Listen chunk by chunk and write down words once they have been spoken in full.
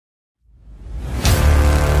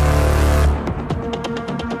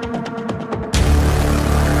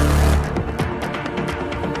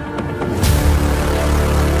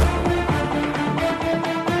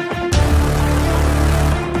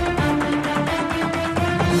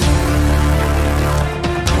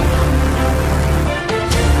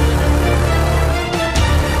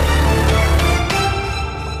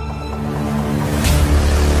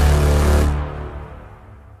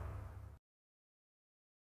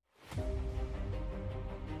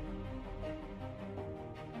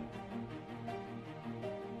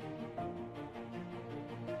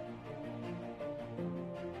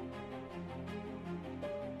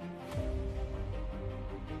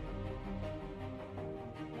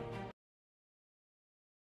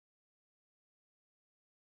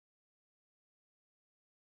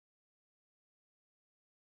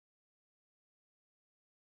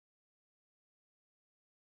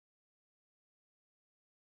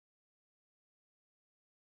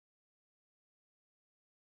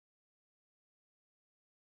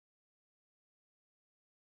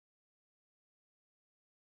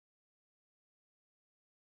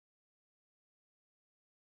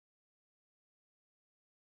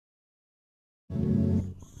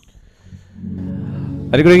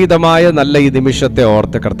അനുഗ്രഹീതമായ നല്ല ഈ നിമിഷത്തെ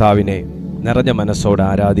ഓർത്ത് കർത്താവിനെ നിറഞ്ഞ മനസ്സോടെ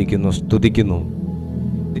ആരാധിക്കുന്നു, സ്തുതിക്കുന്നു.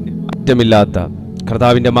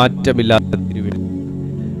 കർത്താവിൻ്റെ മാറ്റമില്ലാത്ത തിരുവെഴുത്ത്,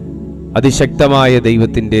 അതിശക്തമായ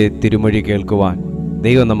ദൈവത്തിൻ്റെ തിരുമൊഴി കേൾക്കുവാൻ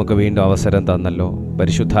ദൈവം നമുക്ക് വീണ്ടും അവസരം തന്നല്ലോ.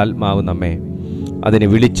 പരിശുദ്ധാത്മാവ് നമ്മെ അതിനെ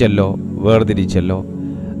വിളിച്ചല്ലോ, വേർതിരിച്ചല്ലോ.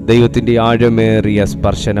 ദൈവത്തിൻ്റെ ആഴമേറിയ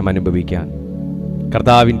സ്പർശനം അനുഭവിക്കാൻ,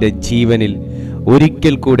 കർത്താവിൻ്റെ ജീവനിൽ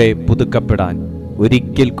ഒരിക്കൽ കൂടെ പുതുക്കപ്പെടാൻ,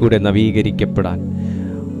 ഒരിക്കൽ കൂടെ നവീകരിക്കപ്പെടാൻ,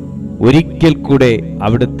 ഒരിക്കൽ കൂടെ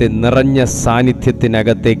അവിടുത്തെ നിറഞ്ഞ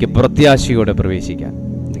സാന്നിധ്യത്തിനകത്തേക്ക് പ്രത്യാശയോടെ പ്രവേശിക്കാൻ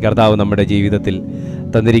കർത്താവ് നമ്മുടെ ജീവിതത്തിൽ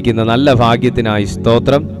തന്നിരിക്കുന്ന നല്ല ഭാഗ്യത്തിനായി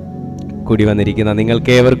സ്തോത്രം. കൂടി വന്നിരിക്കുന്ന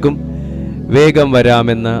നിങ്ങൾക്കേവർക്കും വേഗം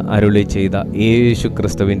വരാമെന്ന് അരുളി ചെയ്ത യേശു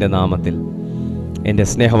ക്രിസ്തുവിൻ്റെ നാമത്തിൽ എൻ്റെ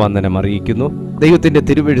സ്നേഹവന്ദനം അറിയിക്കുന്നു. ദൈവത്തിൻ്റെ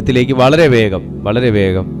തിരുവെഴുത്തിലേക്ക് വളരെ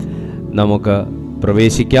വേഗം നമുക്ക്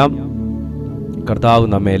പ്രവേശിക്കാം. കർത്താവ്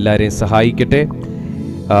നമ്മെ എല്ലാവരെയും സഹായിക്കട്ടെ.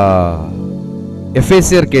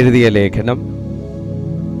 എഫേസ്യർക്ക് എഴുതിയ ലേഖനം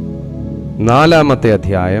 4-ാമത്തെ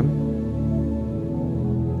അധ്യായം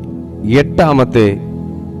 8-ാമത്തെ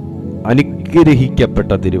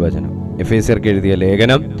അനുഗ്രഹിക്കപ്പെട്ട തിരുവചനം. എഫേസ്യർക്ക് എഴുതിയ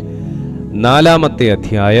ലേഖനം 4-ാമത്തെ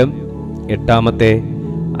അധ്യായം 8-ാമത്തെ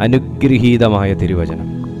അനുഗ്രഹീതമായ തിരുവചനം.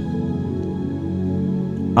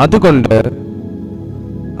 അതുകൊണ്ട്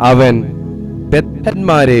അവൻ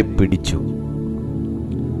ബദ്ധന്മാരെ പിടിച്ചു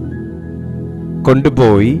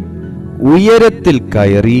കൊണ്ടുപോയി ഉയരത്തിൽ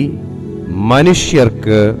കയറി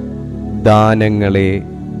മനുഷ്യർക്ക് ദാനങ്ങളെ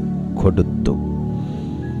കൊടുത്തു.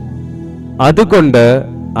 അതുകൊണ്ട്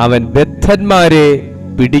അവൻ ബദ്ധന്മാരെ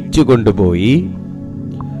പിടിച്ചുകൊണ്ടുപോയി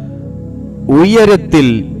ഉയരത്തിൽ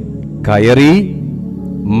കയറി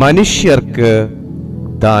മനുഷ്യർക്ക്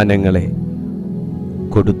ദാനങ്ങളെ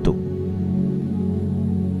കൊടുത്തു.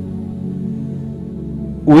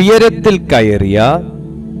 ഉയരത്തിൽ കയറിയ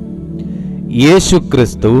യേശു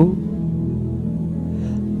ക്രിസ്തു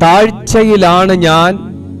താഴ്ചയിലാണ് ഞാൻ,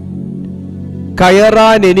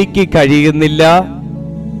 കയറാൻ എനിക്ക് കഴിയുന്നില്ല,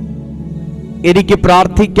 എനിക്ക്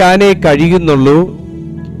പ്രാർത്ഥിക്കാനേ കഴിയുന്നുള്ളൂ,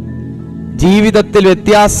 ജീവിതത്തിൽ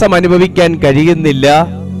വ്യത്യാസം അനുഭവിക്കാൻ കഴിയുന്നില്ല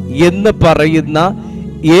എന്ന് പറയുന്ന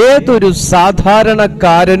ഏതൊരു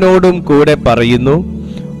സാധാരണക്കാരനോടും കൂടെ പറയുന്നു,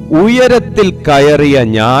 ഉയരത്തിൽ കയറിയ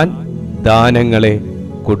ഞാൻ ദാനങ്ങളെ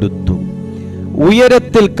കൊടുത്തു.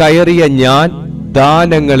 ഉയരത്തിൽ കയറിയ ഞാൻ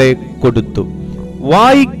ദാനങ്ങളെ കൊടുത്തു.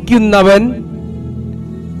 വായിക്കുന്നവൻ,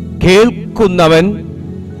 കേൾക്കുന്നവൻ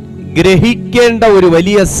ഗ്രഹിക്കേണ്ട ഒരു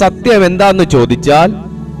വലിയ സത്യം എന്താന്ന് ചോദിച്ചാൽ,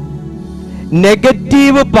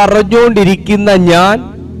 നെഗറ്റീവ് പറഞ്ഞുകൊണ്ടിരിക്കുന്ന ഞാൻ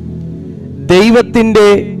ദൈവത്തിൻ്റെ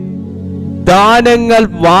ദാനങ്ങൾ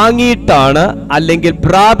വാങ്ങിയിട്ടാണ് അല്ലെങ്കിൽ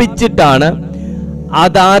പ്രാപിച്ചിട്ടാണ്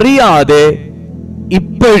അതറിയാതെ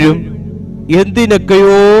ഇപ്പോഴും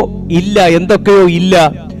എന്തൊക്കെയോ ഇല്ല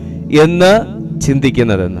എന്ന്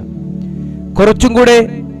ചിന്തിക്കുന്നതെന്ന്. കുറച്ചും കൂടെ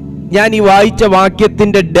ഞാൻ ഈ വായിച്ച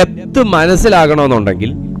വാക്യത്തിന്റെ ഡെപ്ത്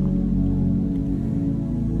മനസ്സിലാകണമെന്നുണ്ടെങ്കിൽ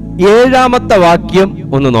 7-ാമത്തെ വാക്യം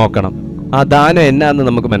ഒന്ന് നോക്കണം. ആ ദാനം എന്നാന്ന്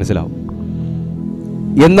നമുക്ക് മനസ്സിലാവും.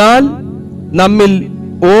 എന്നാൽ നമ്മിൽ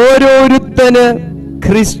ഓരോരുത്തന്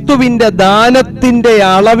ക്രിസ്തുവിന്റെ ദാനത്തിന്റെ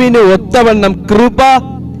അളവിന് ഒത്തവണ്ണം കൃപ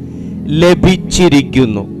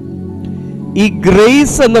ലഭിച്ചിരിക്കുന്നു. ഈ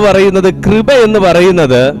ഗ്രേസ് എന്ന് പറയുന്നത്, കൃപ എന്ന്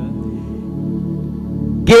പറയുന്നത്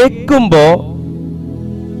കേൾക്കുമ്പോ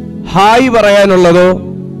ഹായ് പറയാനുള്ളതോ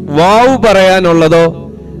വാവ് പറയാനുള്ളതോ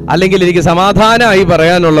അല്ലെങ്കിൽ എനിക്ക് സമാധാനമായി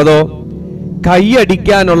പറയാനുള്ളതോ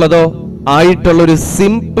കൈയടിക്കാനുള്ളതോ ആയിട്ടുള്ളൊരു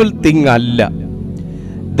സിമ്പിൾ തിങ് അല്ല.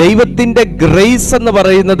 ദൈവത്തിന്റെ ഗ്രേസ് എന്ന്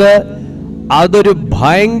പറയുന്നത് അതൊരു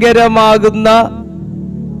ഭയങ്കരമാകുന്ന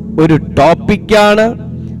ഒരു ടോപ്പിക്കാണ്.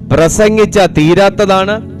 പ്രസംഗിച്ച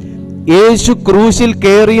തീരാത്തതാണ്. യേശു ക്രൂശിൽ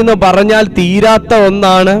കയറി എന്ന് പറഞ്ഞാൽ തീരാത്ത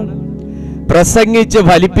ഒന്നാണ്. പ്രസംഗിച്ച്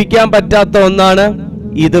ഫലിപ്പിക്കാൻ പറ്റാത്ത ഒന്നാണ്.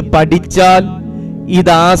 ഇത് പഠിച്ചാൽ,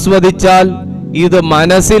 ഇത് ആസ്വദിച്ചാൽ, ഇത്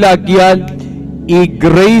മനസ്സിലാക്കിയാൽ ഈ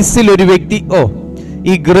ഗ്രേസിൽ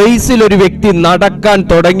ഒരു വ്യക്തി നടക്കാൻ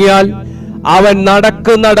തുടങ്ങിയാൽ അവൻ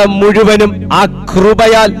നടക്കുന്നിടം മുഴുവനും ആ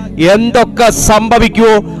കൃപയാൽ എന്തൊക്കെ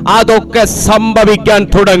സംഭവിക്കുവോ അതൊക്കെ സംഭവിക്കാൻ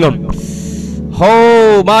തുടങ്ങും.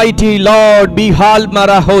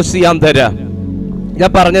 ഞാൻ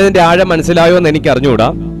പറഞ്ഞതിന്റെ ആഴം മനസ്സിലായോ എന്ന് എനിക്ക് അറിഞ്ഞുകൂടാ.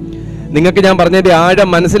 നിങ്ങൾക്ക് ഞാൻ പറഞ്ഞതിന്റെ ആഴം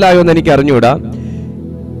മനസ്സിലായോ എന്ന് എനിക്ക് അറിഞ്ഞുകൂടാ.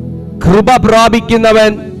 കൃപ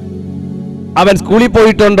പ്രാപിക്കുന്നവൻ അവൻ സ്കൂളിൽ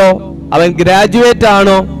പോയിട്ടുണ്ടോ, അവൻ ഗ്രാജുവേറ്റ്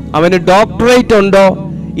ആണോ, അവന് ഡോക്ടറേറ്റ് ഉണ്ടോ,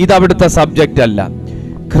 ഇത് അവിടുത്തെ സബ്ജക്റ്റ് അല്ല.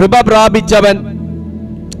 കൃപ പ്രാപിച്ചവൻ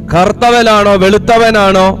കറുത്തവനാണോ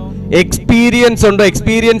വെളുത്തവനാണോ, എക്സ്പീരിയൻസ് ഉണ്ടോ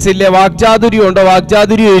എക്സ്പീരിയൻസ് ഇല്ലേ, വാക്ചാതുര്യം ഉണ്ടോ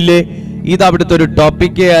വാക്ചാതുര്യം ഇല്ലേ, ഇത് അവിടുത്തെ ഒരു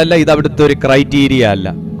ടോപ്പിക്കേ അല്ല, ഇത് അവിടുത്തെ ഒരു ക്രൈറ്റീരിയ അല്ല.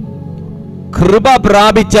 കൃപ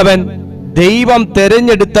പ്രാപിച്ചവൻ ദൈവം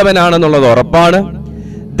തെരഞ്ഞെടുത്തവനാണെന്നുള്ളത് ഉറപ്പാണ്.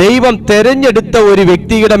 ദൈവം തെരഞ്ഞെടുത്ത ഒരു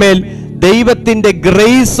വ്യക്തിയുടെ മേൽ ദൈവത്തിന്റെ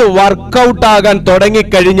ഗ്രേസ് വർക്കൗട്ട് ആകാൻ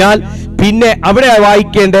തുടങ്ങിക്കഴിഞ്ഞാൽ പിന്നെ അവിടെ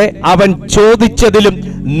വായിക്കേണ്ടേ, അവൻ ചോദിച്ചതിലും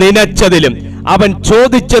നനച്ചതിലും, അവൻ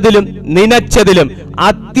ചോദിച്ചതിലും നനച്ചതിലും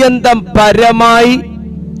അത്യന്തം പരമായി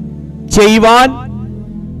ചെയ്യുവാൻ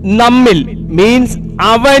നമ്മിൽ, മീൻസ്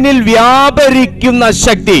അവനിൽ വ്യാപരിക്കുന്ന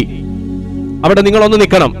ശക്തി. അവിടെ നിങ്ങളൊന്ന്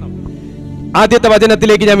നിൽക്കണം. ആദ്യത്തെ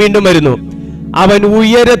വചനത്തിലേക്ക് ഞാൻ വീണ്ടും വരുന്നു. അവൻ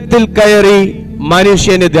ഉയരത്തിൽ കയറി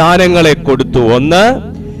മനുഷ്യന് ദാനങ്ങളെ കൊടുത്തു. ഒന്ന്.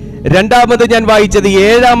 രണ്ടാമത് ഞാൻ വായിച്ചത്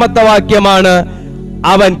 7-ാമത്തെ വാക്യമാണ്,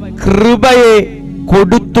 അവൻ കൃപയെ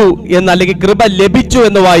കൊടുത്തു എന്ന്, അല്ലെങ്കിൽ കൃപ ലഭിച്ചു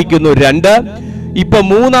എന്ന് വായിക്കുന്നു. 2. ഇപ്പൊ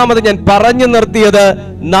 3-ാമത് ഞാൻ പറഞ്ഞു നിർത്തിയത്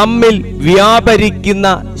നമ്മിൽ വ്യാപരിക്കുന്ന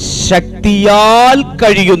ശക്തിയാൽ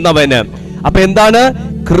കഴിയുന്നവന്. അപ്പൊ എന്താണ്?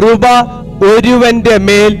 കൃപ ഒരുവന്റെ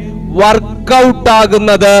മേൽ വർക്കൗട്ട്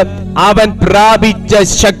ആകുന്നത് അവൻ പ്രാപിച്ച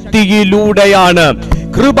ശക്തിയിലൂടെയാണ്.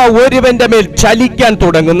 കൃപ ഒരുവന്റെ മേൽ ചലിക്കാൻ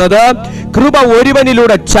തുടങ്ങുന്നത്, കൃപ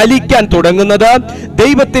ഒരുവനിലൂടെ ചലിക്കാൻ തുടങ്ങുന്നത്,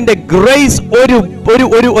 ദൈവത്തിന്റെ ഗ്രേസ്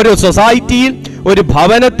ഒരു സൊസൈറ്റിയിൽ, ഒരു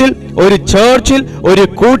ഭവനത്തിൽ, ഒരു ചർച്ചിൽ, ഒരു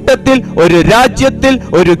കൂട്ടത്തിൽ, ഒരു രാജ്യത്തിൽ,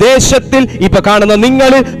 ഒരു ദേശത്തിൽ, ഇപ്പൊ കാണുന്ന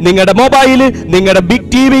നിങ്ങളിൽ, നിങ്ങളുടെ മൊബൈലിൽ, നിങ്ങളുടെ ബിഗ്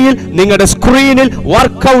ടിവിയിൽ, നിങ്ങളുടെ സ്ക്രീനിൽ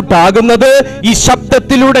വർക്കൗട്ട് ആകുന്നത് ഈ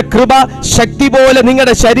ശബ്ദത്തിലൂടെ. കൃപ ശക്തി പോലെ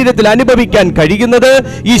നിങ്ങളുടെ ശരീരത്തിൽ അനുഭവിക്കാൻ കഴിയുന്നത്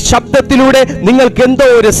ഈ ശബ്ദത്തിലൂടെ. നിങ്ങൾക്ക് എന്തോ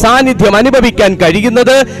ഒരു സാന്നിധ്യം അനുഭവിക്കാൻ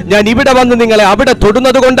കഴിയുന്നത് ഞാൻ ഇവിടെ വന്ന് നിങ്ങളെ അവിടെ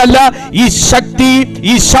തൊടുന്നത് കൊണ്ടല്ല. ഈ ശക്തി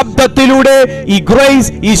ഈ ശബ്ദത്തിലൂടെ, ഈ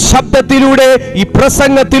ഗ്രേസ് ഈ ശബ്ദത്തിലൂടെ, ഈ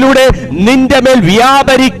പ്രസംഗത്തിലൂടെ നിന്റെ മേൽ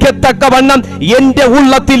വ്യാപരിക്കത്തക്കവണ്ണം എന്റെ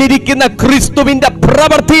ഉള്ളത്തിലിരിക്കുന്ന ക്രിസ്തുവിന്റെ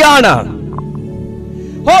പ്രവൃത്തിയാണ്.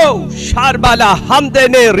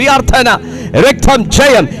 രക്തം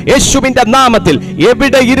ജയം യേശുവിന്റെ നാമത്തിൽ.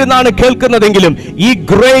 എവിടെ ഇരുന്നാണ് കേൾക്കുന്നതെങ്കിലും ഈ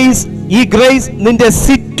ഗ്രേസ് നിന്റെ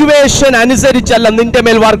സിറ്റുവേഷൻ അനുസരിച്ചല്ല നിന്റെ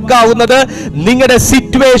മേൽ വർക്കാവുന്നത്. നിങ്ങളുടെ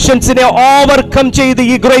സിറ്റുവേഷൻസിനെ ഓവർകം ചെയ്ത്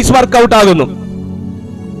ഈ ഗ്രേസ് വർക്കൗട്ട് ആകുന്നു.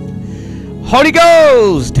 ഹോളി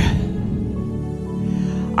ഗോസ്റ്റ്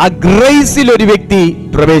ആ ഗ്രേസിൽ ഒരു വ്യക്തി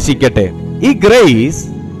പ്രവേശിക്കട്ടെ. ഈ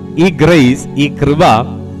ഗ്രേസ് ഈ കൃപ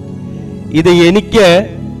ഇത് എനിക്ക്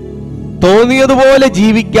തോന്നിയതുപോലെ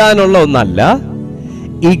ജീവിക്കാനുള്ള ഒന്നല്ല.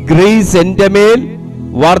 ഈ ഗ്രേസ് എന്റെ മേൽ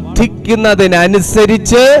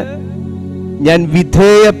വർദ്ധിക്കുന്നതിനനുസരിച്ച് ഞാൻ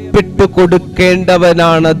വിധേയപ്പെട്ടു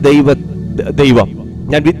കൊടുക്കേണ്ടവനാണ്. ദൈവം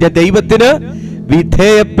ഞാൻ ദൈവത്തിന്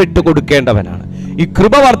വിധേയപ്പെട്ടു കൊടുക്കേണ്ടവനാണ്. ഈ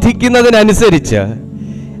കൃപ വർദ്ധിക്കുന്നതിനനുസരിച്ച്,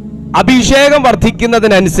 അഭിഷേകം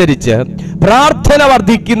വർദ്ധിക്കുന്നതിനനുസരിച്ച്, പ്രാർത്ഥന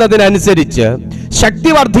വർദ്ധിക്കുന്നതിനനുസരിച്ച്, ശക്തി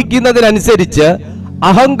വർദ്ധിക്കുന്നതിനനുസരിച്ച്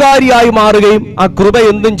അഹങ്കാരിയായി മാറുകയും ആ കൃപ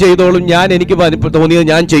എന്തും ചെയ്തോളും, ഞാൻ എനിക്ക് തോന്നിയത്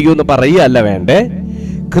ഞാൻ ചെയ്യുമെന്ന് പറയുകയല്ല വേണ്ടേ.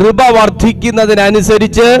 കൃപ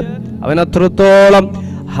വർദ്ധിക്കുന്നതിനനുസരിച്ച് അവൻ അത്രത്തോളം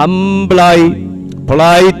ഹംബിളായി,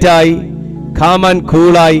 പൊളൈറ്റായി, കാം ആൻഡ്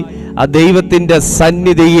കൂളായി ആ ദൈവത്തിന്റെ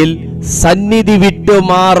സന്നിധിയിൽ സന്നിധി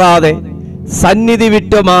വിട്ടുമാറാതെ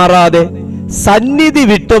സന്നിധി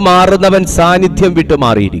വിട്ടുമാറുന്നവൻ സാന്നിധ്യം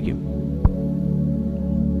വിട്ടുമാറിയിരിക്കും.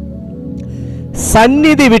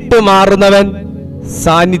 സന്നിധി വിട്ടുമാറുന്നവൻ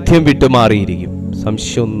സാന്നിധ്യം വിട്ടുമാറിയിരിക്കും.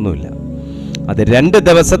 സംശയമൊന്നുമില്ല. അത് 2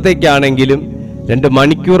 ദിവസത്തേക്കാണെങ്കിലും 2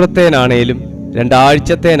 മണിക്കൂറത്തേനാണേലും 2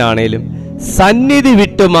 ആഴ്ചത്തേനാണേലും സന്നിധി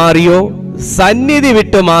വിട്ടുമാറിയോ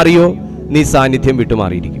നീ സാന്നിധ്യം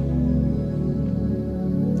വിട്ടുമാറിയിരിക്കും.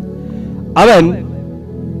 അവൻ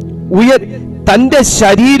തന്റെ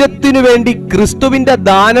ശരീരത്തിനു വേണ്ടി ക്രിസ്തുവിന്റെ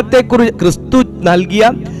ദാനത്തെക്കുറിച്ച്, ക്രിസ്തു നൽകിയ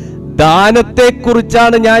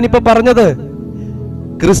ദാനത്തെക്കുറിച്ചാണ് ഞാനിപ്പോ പറഞ്ഞത്.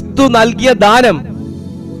 ക്രിസ്തു നൽകിയ ദാനം.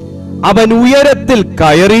 അവൻ ഉയരത്തിൽ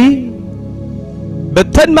കയറി,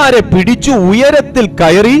 ബദ്ധന്മാരെ പിടിച്ചു ഉയരത്തിൽ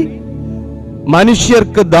കയറി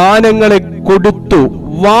മനുഷ്യർക്ക് ദാനങ്ങളെ കൊടുത്തു.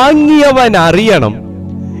 വാങ്ങിയവൻ അറിയണം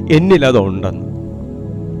എന്നിൽ അതുണ്ടെന്ന്.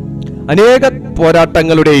 അനേക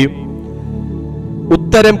പോരാട്ടങ്ങളുടെയും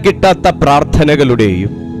ഉത്തരം കിട്ടാത്ത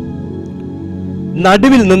പ്രാർത്ഥനകളുടെയും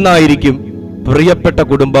നടുവിൽ നിന്നായിരിക്കും പ്രിയപ്പെട്ട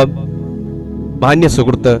കുടുംബം, മാന്യ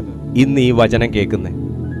സുഹൃത്ത്, ഇന്ന് ഈ വചനം കേൾക്കുന്നത്.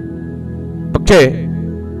 പക്ഷേ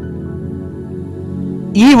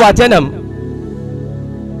ഈ വചനം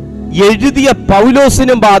എഴുതിയ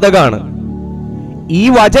പൗലോസിനും ബാധകമാണ്. ഈ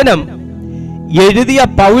വചനം എഴുതിയ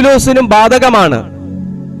പൗലോസിനും ബാധകമാണ്.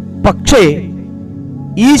 പക്ഷേ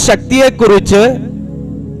ഈ ശക്തിയെക്കുറിച്ച്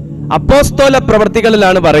അപ്പോസ്തല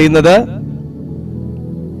പ്രവർത്തികളിലാണ് പറയുന്നത്,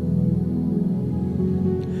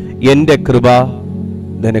 എന്റെ കൃപ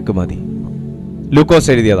നിനക്ക് മതി. ലൂക്കോസ്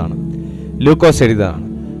എഴുതിയതാണ്.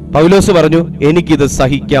 പൗലോസ് പറഞ്ഞു, എനിക്കിത്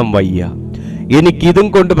സഹിക്കാൻ വയ്യ, എനിക്കിതും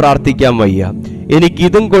കൊണ്ട് പ്രാർത്ഥിക്കാൻ വയ്യ,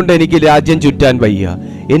 എനിക്കിതും കൊണ്ട് എനിക്ക് രാജ്യം ചുറ്റാൻ വയ്യ,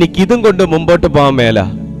 എനിക്കിതും കൊണ്ട് മുമ്പോട്ട് പോകാൻ മേല,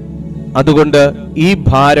 അതുകൊണ്ട് ഈ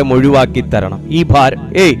ഭാരം ഒഴിവാക്കി തരണം. ഈ ഭാരം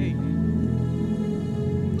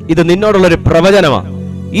ഇത് നിന്നോടുള്ളൊരു പ്രവചനമാണ്,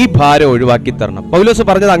 ഈ ഭാരം ഒഴിവാക്കി തരണം. പൗലോസ്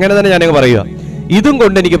പറഞ്ഞത് അങ്ങനെ തന്നെ ഞാനങ്ങ് പറയുക. ഇതും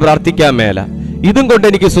കൊണ്ട് എനിക്ക് പ്രാർത്ഥിക്കാൻ മേല, ഇതും കൊണ്ട്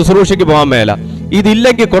എനിക്ക് ശുശ്രൂഷയ്ക്ക് പോകാൻ മേല,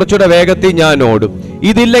 ഇതില്ലെങ്കിൽ കുറച്ചുകൂടെ വേഗത്തിൽ ഞാൻ ഓടും,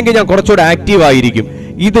 ഇതില്ലെങ്കിൽ ഞാൻ കുറച്ചുകൂടെ ആക്റ്റീവ് ആയിരിക്കും,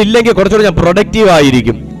 ഇതില്ലെങ്കിൽ കുറച്ചുകൂടെ ഞാൻ പ്രൊഡക്റ്റീവ്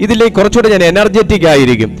ആയിരിക്കും, ഇതില്ലെങ്കിൽ കുറച്ചുകൂടെ ഞാൻ എനർജറ്റിക്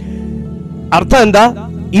ആയിരിക്കും. അർത്ഥം എന്താ?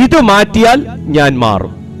 ഇത് മാറ്റിയാൽ ഞാൻ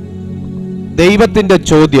മാറും. ദൈവത്തിന്റെ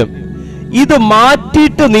ചോദ്യം, ഇത്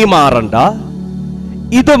മാറ്റിയിട്ട് നീ മാറണ്ട,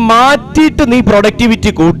 ഇത് മാറ്റിയിട്ട് നീ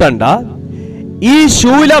പ്രൊഡക്ടിവിറ്റി കൂട്ടണ്ട, ഈ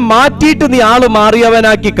ശൂലം മാറ്റിയിട്ട് നീ ആള്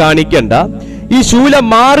മാറിയവനാക്കി കാണിക്കണ്ട, ഈ ശൂലം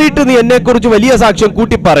മാറിയിട്ട് നീ എന്നെ കുറിച്ച് വലിയ സാക്ഷ്യം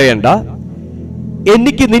കൂട്ടി പറയണ്ട.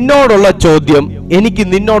 എനിക്ക് നിന്നോടുള്ള ചോദ്യം, എനിക്ക്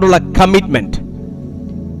നിന്നോടുള്ള കമ്മിറ്റ്മെന്റ്,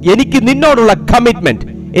 എനിക്ക് നിന്നോടുള്ള കമ്മിറ്റ്മെന്റ്,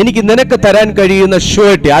 എനിക്ക് നിനക്ക് തരാൻ കഴിയുന്ന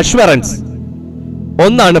ഷ്യൂരിറ്റി, അഷ്വറൻസ്.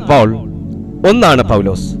 ഒന്നാണ്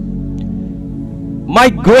പൗലോസ്. My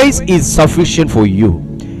grace is sufficient for you.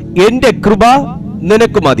 എന്റെ കൃപ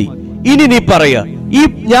നിനക്ക് മതി. ഇനി നീ പറയുക, ഈ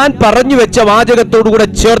ഞാൻ പറഞ്ഞു വെച്ച വാചകത്തോടു കൂടെ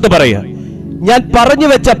ചേർത്ത് പറയുക, ഞാൻ പറഞ്ഞു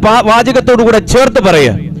വെച്ച വാചകത്തോടു കൂടെ ചേർത്ത്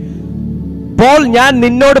പറയുക. പോൾ ഞാൻ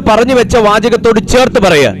നിന്നോട് പറഞ്ഞു വെച്ച വാചകത്തോട് ചേർത്ത്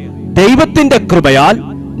പറയുക, ദൈവത്തിന്റെ കൃപയാൽ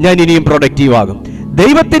ഞാൻ ഇനിയും പ്രൊഡക്റ്റീവ് ആകും,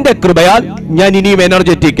 ദൈവത്തിന്റെ കൃപയാൽ ഞാൻ ഇനിയും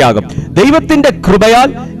എനർജറ്റിക് ആകും, ദൈവത്തിന്റെ കൃപയാൽ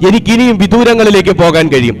എനിക്ക് ഇനിയും വിദൂരങ്ങളിലേക്ക് പോകാൻ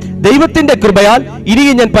കഴിയും, ദൈവത്തിന്റെ കൃപയാൽ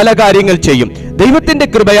ഇനിയും ഞാൻ പല കാര്യങ്ങൾ ചെയ്യും, ദൈവത്തിന്റെ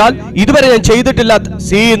കൃപയാൽ ഇതുവരെ ഞാൻ ചെയ്തിട്ടില്ലാത്ത.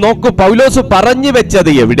 നോക്കൂ, പൗലോസ് പറഞ്ഞു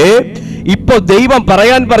വെച്ചത് എവിടെ? ഇപ്പൊ ദൈവം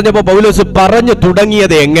പറയാൻ പറഞ്ഞപ്പോ പൗലോസ് പറഞ്ഞു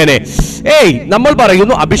തുടങ്ങിയത് എങ്ങനെ? നമ്മൾ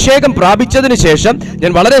പറയുന്നു അഭിഷേകം പ്രാപിച്ചതിന് ശേഷം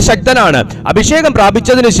ഞാൻ വളരെ ശക്തനാണ്, അഭിഷേകം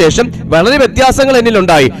പ്രാപിച്ചതിന് ശേഷം വളരെ വ്യത്യാസങ്ങൾ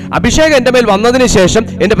എന്നിലുണ്ടായി, അഭിഷേകം എന്റെ മേൽ വന്നതിന് ശേഷം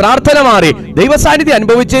എന്റെ പ്രാർത്ഥന മാറി, ദൈവസാന്നിധ്യം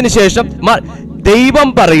അനുഭവിച്ചതിന് ശേഷം. ദൈവം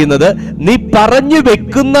പറയുന്നത്, നീ പറഞ്ഞു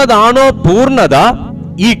വെക്കുന്നതാണോ പൂർണ്ണത?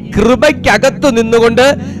 ഈ കൃപയ്ക്കകത്ത് നിന്നുകൊണ്ട്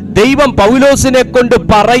ദൈവം പൗലോസിനെ കൊണ്ട്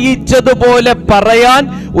പറയിച്ചതുപോലെ പറയാൻ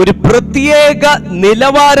ഒരു പ്രത്യേക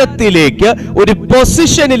നിലവാരത്തിലേക്ക്, ഒരു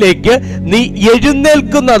പൊസിഷനിലേക്ക് നീ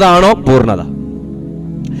എഴുന്നേൽക്കുന്നതാണോ പൂർണ്ണത?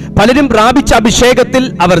 പലരും പ്രാപിച്ച അഭിഷേകത്തിൽ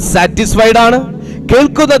അവർ സാറ്റിസ്ഫൈഡ് ആണ്,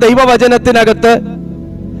 കേൾക്കുന്ന ദൈവവചനത്തിനകത്ത്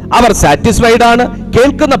അവർ സാറ്റിസ്ഫൈഡ് ആണ്,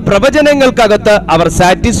 കേൾക്കുന്ന പ്രവചനങ്ങൾക്കകത്ത് അവർ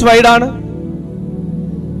സാറ്റിസ്ഫൈഡ് ആണ്.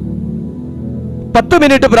 10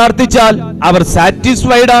 മിനിറ്റ് പ്രാർത്ഥിച്ചാൽ അവർ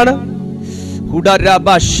സാറ്റിസ്ഫൈഡ് ആണ്.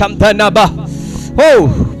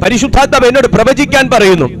 പരിശുദ്ധാത്മാവ് എന്നോട് പ്രവചിക്കാൻ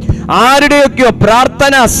പറയുന്നു, ആരുടെയൊക്കെയോ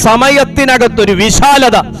പ്രാർത്ഥന സമയത്തിനകത്തൊരു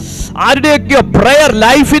വിശാലത, ആരുടെയൊക്കെയോ പ്രയർ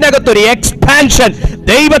ലൈഫിനകത്തൊരു എക്സ്പാൻഷൻ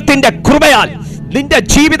ദൈവത്തിന്റെ കൃപയാൽ നിന്റെ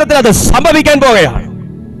ജീവിതത്തിൽ അത് സംഭവിക്കാൻ പോകുകയാണ്.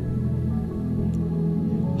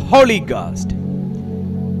 ഹോളി ഗോസ്റ്റ്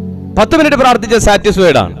 10 മിനിറ്റ് പ്രാർത്ഥിച്ച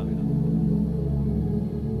സാറ്റിസ്ഫൈഡ് ആണ്,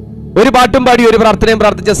 ഒരു പാട്ടും പാടി ഒരു പ്രാർത്ഥനയും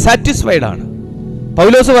പ്രാർത്ഥിച്ച സാറ്റിസ്ഫൈഡ് ആണ്.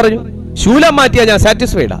 പൗലോസ് പറഞ്ഞു, ശൂലം മാറ്റിയാ ഞാൻ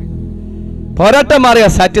സാറ്റിസ്ഫൈഡാ, പോരാട്ടം മാറിയാ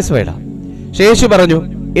സാറ്റിസ്ഫൈഡാ. യേശു പറഞ്ഞു,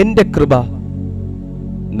 എന്റെ കൃപ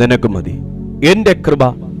നിനക്ക് മതി, എന്റെ കൃപ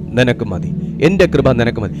നിനക്ക് മതി, എന്റെ കൃപ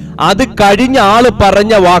നിനക്ക് മതി. അത് കഴിഞ്ഞ ആള്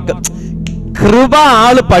പറഞ്ഞ വാക്ക്, കൃപ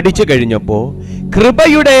ആള് പഠിച്ചു കഴിഞ്ഞപ്പോ,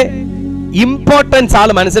 കൃപയുടെ ഇമ്പോർട്ടൻസ്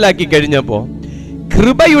ആള് മനസ്സിലാക്കി കഴിഞ്ഞപ്പോ,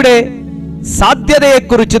 കൃപയുടെ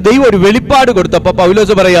സാധ്യതയെക്കുറിച്ച് ദൈവം ഒരു വെളിപ്പാട് കൊടുത്തപ്പോ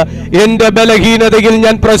പൗലോസ് പറയാ, എന്റെ ബലഹീനതയിൽ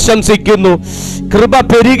ഞാൻ പ്രശംസിക്കുന്നു, കൃപ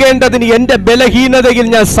പെരുകേണ്ടതിന് എന്റെ ബലഹീനതയിൽ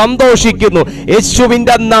ഞാൻ സന്തോഷിക്കുന്നു.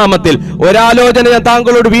 യേശുവിന്റെ നാമത്തിൽ ഒരാലോചന ഞാൻ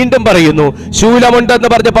താങ്കളോട് വീണ്ടും പറയുന്നു. ശൂലമുണ്ടെന്ന്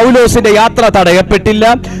പറഞ്ഞ പൗലോസിന്റെ യാത്ര തടയപ്പെട്ടില്ല.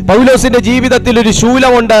 പൗലോസിന്റെ ജീവിതത്തിൽ ഒരു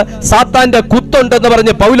ശൂലമുണ്ട്, സാത്താന്റെ കുത്തുണ്ടെന്ന്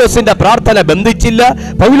പറഞ്ഞ് പൗലോസിന്റെ പ്രാർത്ഥന ബന്ധിച്ചില്ല.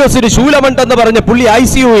 പൗലോസിന് ശൂലമുണ്ടെന്ന് പറഞ്ഞ് പുള്ളി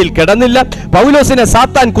ICUയിൽ കിടന്നില്ല. പൗലോസിനെ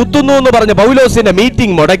സാത്താൻ കുത്തുന്നു എന്ന് പറഞ്ഞ് പൗലോസിന്റെ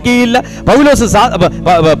മീറ്റിംഗ് മുടക്കിയില്ല. പൗലോസ്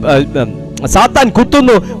സാത്താൻ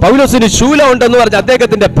കുത്തുന്നു, പൗലോസിന് ശൂലം ഉണ്ടെന്ന് പറഞ്ഞ്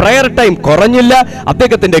അദ്ദേഹത്തിന്റെ പ്രയർ ടൈം കുറഞ്ഞില്ല,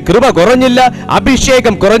 അദ്ദേഹത്തിന്റെ കൃപ കുറഞ്ഞില്ല,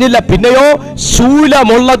 അഭിഷേകം കുറഞ്ഞില്ല. പിന്നെയോ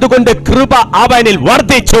ശൂലമുള്ളത് കൊണ്ട് കൃപ അവനിൽ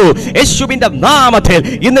വർദ്ധിച്ചു. യേശുവിന്റെ നാമത്തിൽ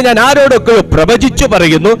ഇന്ന് ഞാൻ ആരോടൊക്കെ പ്രവചിച്ചു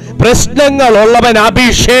പറയുന്നു, പ്രശ്നങ്ങൾ ഉള്ളവൻ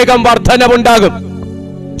അഭിഷേകം വർധനവുണ്ടാകും.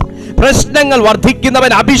 പ്രശ്നങ്ങൾ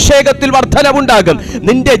വർദ്ധിക്കുന്നവൻ അഭിഷേകത്തിൽ വർധനവുണ്ടാകും.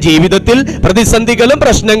 നിന്റെ ജീവിതത്തിൽ പ്രതിസന്ധികളും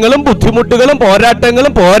പ്രശ്നങ്ങളും ബുദ്ധിമുട്ടുകളും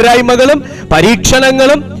പോരാട്ടങ്ങളും പോരായ്മകളും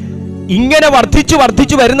പരീക്ഷണങ്ങളും ഇങ്ങനെ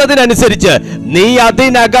വർദ്ധിച്ചു വരുന്നതിനനുസരിച്ച് നീ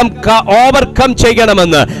അതിനകം ഓവർകം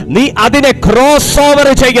ചെയ്യണമെന്ന്, നീ അതിനെ ക്രോസ് ഓവർ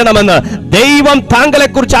ചെയ്യണമെന്ന് ദൈവം താങ്കളെ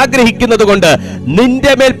കുറിച്ച് ആഗ്രഹിക്കുന്നത് കൊണ്ട്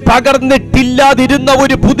നിന്റെ മേൽ പകർന്നിട്ടില്ലാതിരുന്ന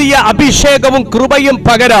ഒരു പുതിയ അഭിഷേകവും കൃപയും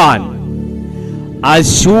പകരാൻ ആ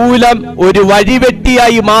ശൂലം ഒരു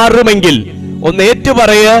വഴിവെട്ടിയായി മാറുമെങ്കിൽ ഒന്ന്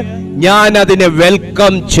ഏറ്റുപറയ്, ഞാൻ അതിനെ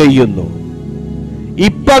വെൽക്കം ചെയ്യുന്നു.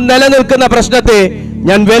 ഇപ്പം നിലനിൽക്കുന്ന പ്രശ്നത്തെ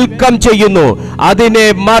ഞാൻ വെൽക്കം ചെയ്യുന്നു. അതിനെ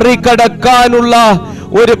മറികടക്കാനുള്ള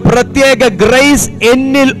ഒരു പ്രത്യേക ഗ്രേസ്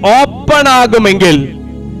എന്നിൽ ഓപ്പൺ ആകുമെങ്കിൽ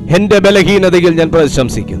എന്റെ ബലഹീനതയിൽ ഞാൻ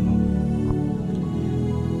പ്രശംസിക്കുന്നു.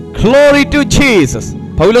 Glory to Jesus.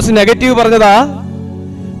 Paulose negative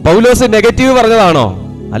പറഞ്ഞതാണോ?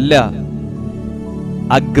 അല്ല,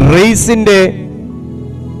 ആ ഗ്രേസിന്റെ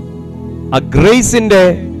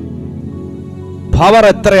പവർ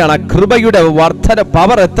എത്രയാണ്, ആ കൃപയുടെ വർധന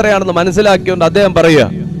പവർ എത്രയാണെന്ന് മനസ്സിലാക്കിക്കൊണ്ട് അദ്ദേഹം പറയുക,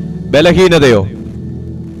 ബലഹീനതയോ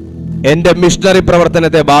എന്റെ മിഷണറി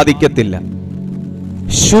പ്രവർത്തനത്തെ ബാധിക്കത്തില്ല,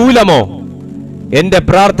 ശൂലമോ എന്റെ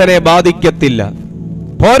പ്രാർത്ഥനയെ ബാധിക്കത്തില്ല,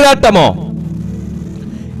 പോരാട്ടമോ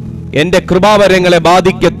എന്റെ കൃപാവരങ്ങളെ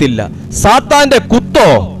ബാധിക്കത്തില്ല, സാത്താന്റെ കുത്തോ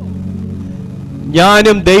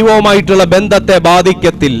ഞാനും ദൈവവുമായിട്ടുള്ള ബന്ധത്തെ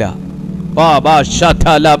ബാധിക്കത്തില്ല,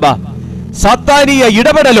 സാത്താനീയ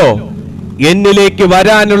ഇടപെടലോ എന്നിലേക്ക്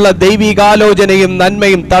വരാനുള്ള ദൈവികാലോചനയും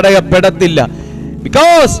നന്മയും തടയപ്പെടത്തില്ല.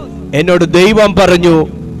 ബിക്കോസ് എന്നോട് ദൈവം പറഞ്ഞു,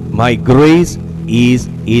 my grace is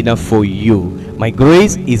enough for you, my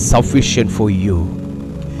grace is sufficient for you.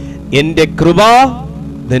 എന്റെ കൃപ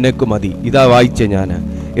നിനക്ക് മതി. ഇതാ വായിച്ച ഞാൻ.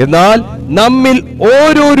 എന്നാൽ നമ്മിൽ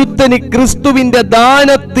ഓരോരുത്തന് ക്രിസ്തുവിന്റെ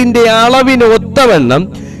ദാനത്തിന്റെ അളവിന് ഒത്തവണ്ണം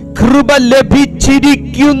കൃപ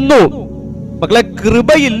ലഭിച്ചിരിക്കുന്നു. മക്കളെ,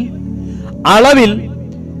 കൃപയിൽ, അളവിൽ,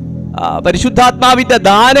 പരിശുദ്ധാത്മാവിന്റെ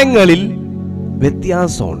ദാനങ്ങളിൽ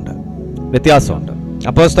വ്യത്യാസമുണ്ട്.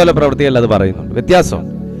 അപ്പോസ്തല പ്രവൃത്തികളിൽ അത് പറയുന്നുണ്ട്,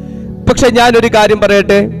 വ്യത്യാസമുണ്ട്. പക്ഷെ ഞാനൊരു കാര്യം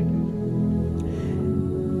പറയട്ടെ,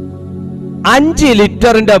 5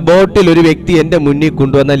 ലിറ്ററിന്റെ ബോട്ടിൽ ഒരു വ്യക്തി എന്റെ മുന്നിൽ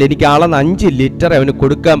കൊണ്ടുവന്നാൽ എനിക്ക് അളന്ന് 5 ലിറ്റർ അവന്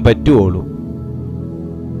കൊടുക്കാൻ പറ്റുള്ളൂ.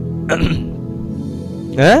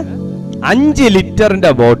 5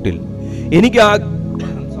 ലിറ്ററിന്റെ ബോട്ടിൽ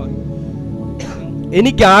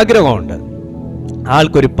എനിക്ക് ആഗ്രഹമുണ്ട്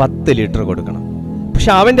ആൾക്കൊരു 10 ലിറ്റർ കൊടുക്കണം.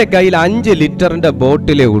 പക്ഷെ അവന്റെ കയ്യിൽ 5 ലിറ്ററിന്റെ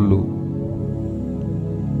ബോട്ടിലേ ഉള്ളൂ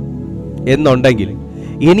എന്നുണ്ടെങ്കിൽ,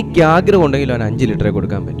 എനിക്ക് ആഗ്രഹം ഉണ്ടെങ്കിൽ അവൻ 5 ലിറ്ററേ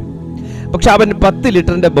കൊടുക്കാൻ പറ്റും. പക്ഷെ അവൻ 10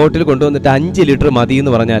 ലിറ്ററിന്റെ ബോട്ടിൽ കൊണ്ടുവന്നിട്ട് 5 ലിറ്റർ മതി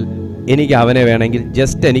എന്ന് പറഞ്ഞാൽ, എനിക്ക് അവനെ വേണമെങ്കിൽ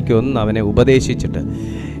ജസ്റ്റ് എനിക്കൊന്ന് അവനെ ഉപദേശിച്ചിട്ട്,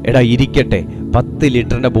 എടാ ഇരിക്കട്ടെ, 10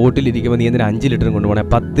 ലിറ്ററിന്റെ ബോട്ടിൽ ഇരിക്കുമ്പോൾ നീ എന്തിനാ 5 ലിറ്ററും കൊണ്ടുപോകണേ,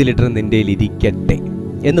 10 ലിറ്റർ നിന്റെ കയ്യിൽ ഇരിക്കട്ടെ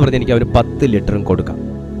എന്ന് പറഞ്ഞ് എനിക്ക് അവന് 10 ലിറ്ററും കൊടുക്കാം.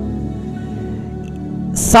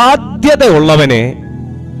 സാധ്യതയുള്ളവനെ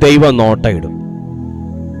ദൈവം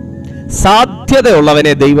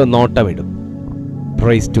നോട്ടമിടും.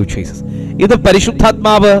 Price to Jesus. ഇത്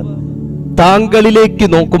പരിശുദ്ധാത്മാവ് താങ്കളിലേക്ക്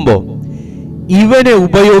നോക്കുമ്പോൾ ഇവനെ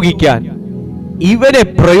ഉപയോഗിക്കാൻ, ഇവനെ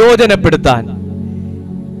പ്രയോജനപ്പെടുത്താൻ,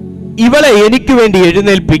 ഇവളെ എനിക്ക് വേണ്ടി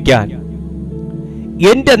എഴുന്നേൽപ്പിക്കാൻ,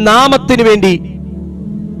 എന്റെ നാമത്തിന് വേണ്ടി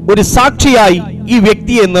ഒരു സാക്ഷിയായി ഈ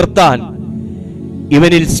വ്യക്തിയെ നിർത്താൻ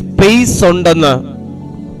ഇവനിൽ സ്പേസ് ഉണ്ടെന്ന്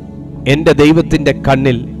എന്റെ ദൈവത്തിന്റെ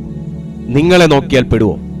കണ്ണിൽ നിങ്ങളെ നോക്കിയാൽ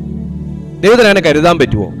പെടുവോ? ദൈവത്തിനെ കരുതാൻ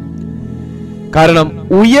പറ്റുമോ? കാരണം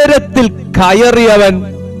ഉയരത്തിൽ കയറിയവൻ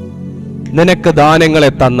നിനക്ക് ദാനങ്ങളെ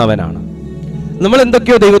തന്നവനാണ്. നമ്മൾ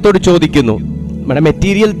എന്തൊക്കെയോ ദൈവത്തോട് ചോദിക്കുന്നു, നമ്മുടെ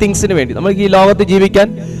മെറ്റീരിയൽ തിങ്സിന് വേണ്ടി. നമുക്ക് ഈ ലോകത്ത് ജീവിക്കാൻ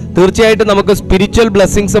തീർച്ചയായിട്ടും നമുക്ക് സ്പിരിച്വൽ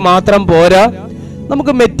ബ്ലെസ്സിങ്സ് മാത്രം പോരാ,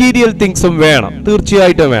 നമുക്ക് മെറ്റീരിയൽ തിങ്സും വേണം,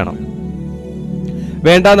 തീർച്ചയായിട്ടും വേണം.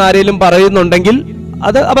 വേണ്ടാന്ന് ആരെങ്കിലും പറയുന്നുണ്ടെങ്കിൽ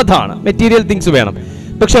അത് അബദ്ധമാണ്. മെറ്റീരിയൽ തിങ്സ് വേണം.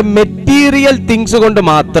 പക്ഷെ മെറ്റീരിയൽ തിങ്സ് കൊണ്ട്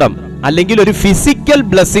മാത്രം, അല്ലെങ്കിൽ ഒരു ഫിസിക്കൽ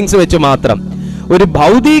ബ്ലെസ്സിങ്സ് വെച്ച് മാത്രം, ഒരു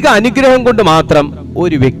ഭൗതിക അനുഗ്രഹം കൊണ്ട് മാത്രം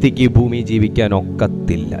ഒരു വ്യക്തിക്ക് ഈ ഭൂമി ജീവിക്കാൻ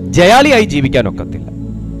ഒക്കത്തില്ല, ജയാളിയായി ജീവിക്കാൻ ഒക്കത്തില്ല.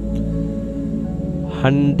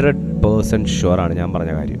 100% ഷുവറാണ് ഞാൻ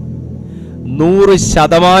പറഞ്ഞ കാര്യം.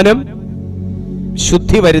 100%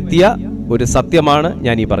 ശുദ്ധി വരുത്തിയ ഒരു സത്യമാണ്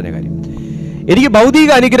ഞാൻ ഈ പറഞ്ഞ കാര്യം. എനിക്ക് ഭൗതിക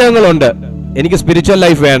അനുഗ്രഹങ്ങളുണ്ട്, എനിക്ക് സ്പിരിച്വൽ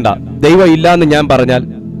ലൈഫ് വേണ്ട, ദൈവം ഇല്ല എന്ന് ഞാൻ പറഞ്ഞാൽ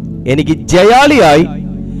എനിക്ക് ജയാളിയായി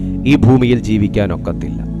ഈ ഭൂമിയിൽ ജീവിക്കാൻ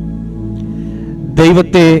ഒക്കത്തില്ല.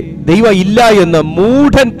 ദൈവം ഇല്ല എന്ന്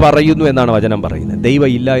മൂഢൻ പറയുന്നു എന്നാണ് വചനം പറയുന്നത്. ദൈവം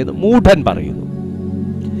ഇല്ല എന്ന് മൂഢൻ പറയുന്നു.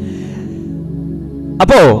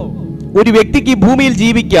 അപ്പോ ഒരു വ്യക്തിക്ക് ഭൂമിയിൽ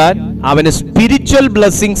ജീവിക്കാൻ അവന് സ്പിരിച്വൽ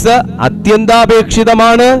ബ്ലെസ്സിങ്സ്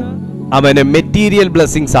അത്യന്താപേക്ഷിതമാണ്, അവന് മെറ്റീരിയൽ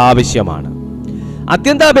ബ്ലെസ്സിങ്സ് ആവശ്യമാണ്.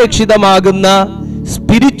 അത്യന്താപേക്ഷിതമാകുന്ന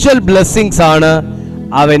സ്പിരിച്വൽ ബ്ലെസ്സിങ്സ് ആണ്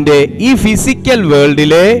അവന്റെ ഈ ഫിസിക്കൽ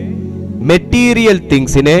വേൾഡിലെ മെറ്റീരിയൽ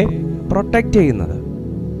തിങ്സിനെ പ്രൊട്ടക്ട് ചെയ്യുന്നത്.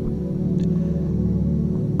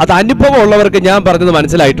 അത് അനുഭവം ഉള്ളവർക്ക് ഞാൻ പറഞ്ഞത്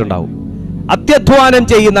മനസ്സിലായിട്ടുണ്ടാവും. അത്യധ്വാനം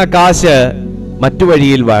ചെയ്യുന്ന കാശ് മറ്റു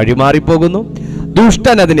വഴിയിൽ വഴിമാറിപ്പോകുന്നു,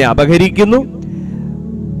 ദുഷ്ടൻ അതിനെ അപഹരിക്കുന്നു.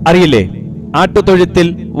 അറിയില്ലേ, ആട്ടുതൊഴുത്തിൽ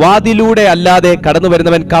വാതിലൂടെ അല്ലാതെ കടന്നു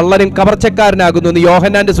വരുന്നവൻ കള്ളനും കവർച്ചക്കാരനാകുന്നു എന്ന്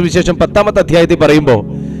യോഹന്നാന്റെ സുവിശേഷം 10-ാമത്തെ അധ്യായത്തിൽ പറയുമ്പോ,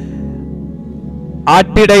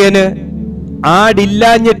 ആട്ടിടയന്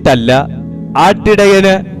ആടില്ലാഞ്ഞിട്ടല്ല,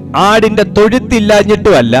 ആട്ടിടയന് ആടിന്റെ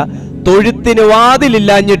തൊഴുത്തില്ലാഞ്ഞിട്ടുമല്ല, തൊഴുത്തിന്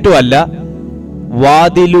വാതിലില്ലാഞ്ഞിട്ടുമല്ല,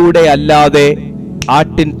 വാതിലൂടെ അല്ലാതെ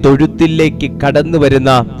ആട്ടിൻ തൊഴുത്തിലേക്ക് കടന്നു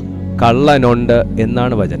വരുന്ന കള്ളനുണ്ട്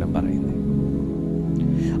എന്നാണ് വചനം പറയുന്നത്.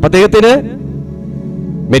 അപ്പൊ അദ്ദേഹത്തിന്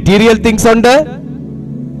മെറ്റീരിയൽ തിങ്സ് ഉണ്ട്,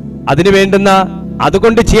 അതിന് വേണ്ടുന്ന,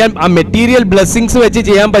 അതുകൊണ്ട് ചെയ്യാൻ, ആ മെറ്റീരിയൽ ബ്ലെസ്സിങ്സ് വെച്ച്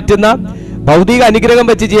ചെയ്യാൻ പറ്റുന്ന, ഭൗതിക അനുഗ്രഹം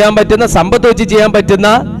വെച്ച് ചെയ്യാൻ പറ്റുന്ന, സമ്പത്ത് വെച്ച് ചെയ്യാൻ പറ്റുന്ന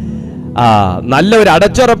നല്ലൊരു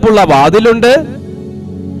അടച്ചുറപ്പുള്ള വാതിലുണ്ട്,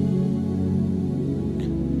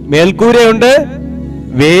 മേൽക്കൂരയുണ്ട്,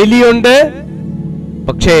 വേലിയുണ്ട്.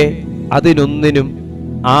 പക്ഷേ അതിനൊന്നിനും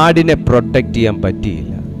ആടിനെ പ്രൊട്ടക്ട് ചെയ്യാൻ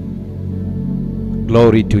പറ്റിയില്ല.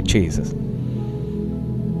 Glory to Jesus,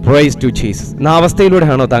 price to Jesus. എന്ന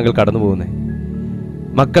അവസ്ഥയിലൂടെയാണോ താങ്കൾ കടന്നു പോകുന്നത്?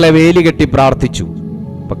 മക്കളെ വേലി കെട്ടി പ്രാർത്ഥിച്ചു,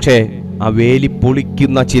 പക്ഷേ ആ വേലി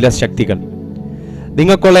പൊളിക്കുന്ന ചില ശക്തികൾ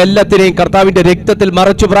നിങ്ങൾക്കുള്ള എല്ലാത്തിനെയും കർത്താവിന്റെ രക്തത്തിൽ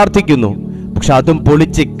മറച്ചു പ്രാർത്ഥിക്കുന്നു. പക്ഷെ അതും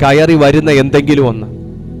പൊളിച്ച് കയറി വരുന്ന എന്തെങ്കിലും ഒന്ന്,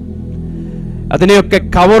 അതിനെയൊക്കെ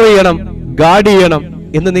കവർ ചെയ്യണം, ഗാർഡ് ചെയ്യണം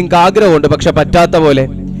എന്ന് നിങ്ങൾക്ക് ആഗ്രഹമുണ്ട്. പക്ഷെ പറ്റാത്ത പോലെ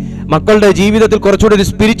മക്കളുടെ ജീവിതത്തിൽ കുറച്ചുകൂടി ഒരു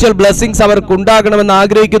സ്പിരിച്വൽ ബ്ലെസ്സിങ്സ് അവർക്ക് ഉണ്ടാകണമെന്ന്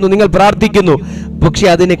ആഗ്രഹിക്കുന്നു, നിങ്ങൾ പ്രാർത്ഥിക്കുന്നു. പക്ഷെ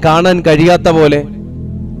അതിനെ കാണാൻ കഴിയാത്ത പോലെ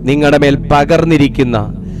നിങ്ങളുടെ മേൽ പകർന്നിരിക്കുന്ന,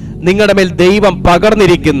 നിങ്ങളുടെ മേൽ ദൈവം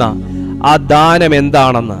പകർന്നിരിക്കുന്ന ആ ദാനം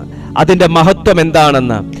എന്താണെന്ന്, അതിന്റെ മഹത്വം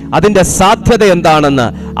എന്താണെന്ന്, അതിന്റെ സാധ്യത എന്താണെന്ന്,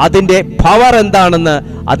 അതിന്റെ പവർ എന്താണെന്ന്,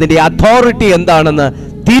 അതിന്റെ അതോറിറ്റി എന്താണെന്ന്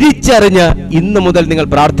തിരിച്ചറിഞ്ഞ് ഇന്ന് മുതൽ നിങ്ങൾ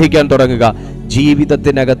പ്രാർത്ഥിക്കാൻ തുടങ്ങുക.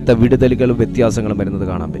 ജീവിതത്തിനകത്ത് വിടുതലുകളും വ്യത്യാസങ്ങളും വരുന്നത്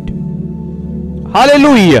കാണാൻ പറ്റും.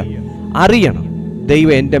 ഹല്ലേലൂയ. അറിയണം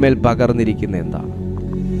ദൈവം എൻ്റെ മേൽ പകർന്നിരിക്കുന്ന എന്താണ്.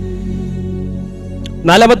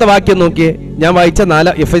 4-ാമത്തെ വാക്യം നോക്കിയേ. ഞാൻ വായിച്ച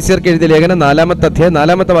എഫെസ്യർക്ക് എഴുതിയ ലേഖനം 4-ാമത്തെ അധ്യായം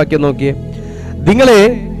 4-ാമത്തെ വാക്യം നോക്കിയേ. നിങ്ങളെ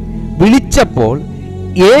വിളിച്ചപ്പോൾ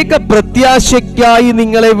ഏക പ്രത്യാശയ്ക്കായി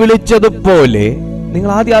നിങ്ങളെ വിളിച്ചതുപോലെ, നിങ്ങൾ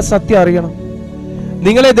ആദ്യം ആ സത്യം അറിയണം.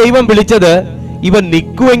 നിങ്ങളെ ദൈവം വിളിച്ചത് ഇവൻ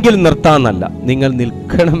നിൽക്കുമെങ്കിൽ നിർത്താന്നല്ല, നിങ്ങൾ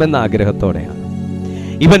നിൽക്കണമെന്ന ആഗ്രഹത്തോടെയാണ്.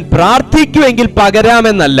 ഇവൻ പ്രാർത്ഥിക്കുമെങ്കിൽ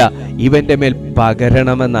പകരാമെന്നല്ല, ഇവന്റെ മേൽ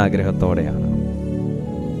പകരണമെന്ന ആഗ്രഹത്തോടെയാണ്.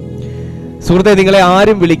 സുഹൃത്തെ, നിങ്ങളെ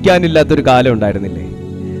ആരും വിളിക്കാനില്ലാത്തൊരു കാലം ഉണ്ടായിരുന്നില്ലേ?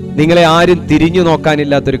 നിങ്ങളെ ആരും തിരിഞ്ഞു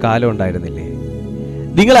നോക്കാനില്ലാത്തൊരു കാലം ഉണ്ടായിരുന്നില്ലേ?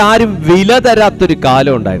 നിങ്ങളെ ആരും വില തരാത്തൊരു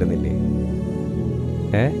കാലം ഉണ്ടായിരുന്നില്ലേ?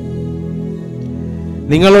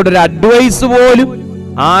 നിങ്ങളോടൊരു അഡ്വൈസ് പോലും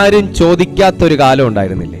ആരും ചോദിക്കാത്തൊരു കാലം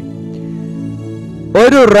ഉണ്ടായിരുന്നില്ലേ?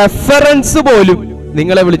 ഒരു റെഫറൻസ് പോലും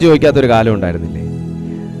നിങ്ങളെ വിളിച്ചു ചോദിക്കാത്തൊരു കാലം ഉണ്ടായിരുന്നില്ലേ?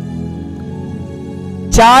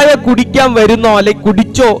 ചായ കുടിക്കാൻ വരുന്നോ അല്ലെ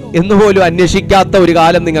കുടിച്ചോ എന്ന് പോലും അന്വേഷിക്കാത്ത ഒരു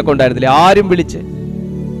കാലം നിങ്ങൾക്കുണ്ടായിരുന്നില്ലേ? ആരും വിളിച്ച്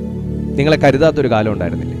നിങ്ങളെ കരുതാത്തൊരു കാലം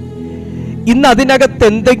ഉണ്ടായിരുന്നില്ലേ? ഇന്ന് അതിനകത്ത്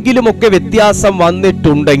എന്തെങ്കിലുമൊക്കെ വ്യത്യാസം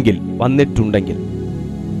വന്നിട്ടുണ്ടെങ്കിൽ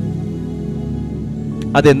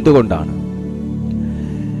അതെന്തുകൊണ്ടാണ്?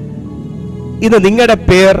 ഇന്ന് നിങ്ങളുടെ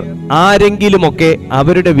പേർ ആരെങ്കിലുമൊക്കെ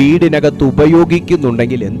അവരുടെ വീടിനകത്ത്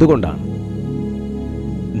ഉപയോഗിക്കുന്നുണ്ടെങ്കിൽ എന്തുകൊണ്ടാണ്?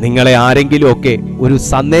 നിങ്ങളെ ആരെങ്കിലും ഒക്കെ ഒരു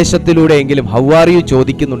സന്ദേശത്തിലൂടെയെങ്കിലും ഹൗ ആർ യു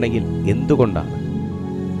ചോദിക്കുന്നുണ്ടെങ്കിൽ എന്തുകൊണ്ടാണ്?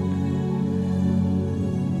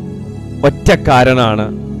 ഒറ്റ കാരണമാണ്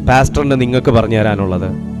പാസ്റ്ററിന് നിങ്ങൾക്ക് പറഞ്ഞു തരാനുള്ളത്.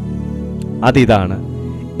 അതിതാണ്,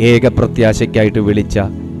 ഏക പ്രത്യാശയ്ക്കായിട്ട് വിളിച്ച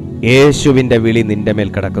യേശുവിൻ്റെ വിളി നിന്റെ മേൽ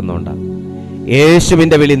കിടക്കുന്നുണ്ടാ.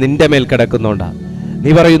 യേശുവിൻ്റെ വിളി നിന്റെ മേൽ കിടക്കുന്നുണ്ടാ. നീ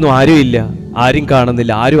പറയുന്നു ആരുമില്ല, ആരും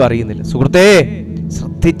കാണുന്നില്ല, ആരും അറിയുന്നില്ല. സുഹൃത്തേ,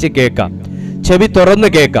 ശ്രദ്ധിച്ച് കേൾക്കാം, ചെവി തുറന്ന്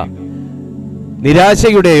കേൾക്കാം.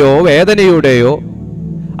 നിരാശയുടെയോ വേദനയുടെയോ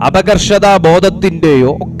അപകർഷതാ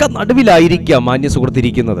ബോധത്തിൻ്റെയോ ഒക്കെ നടുവിലായിരിക്കാം മാന്യ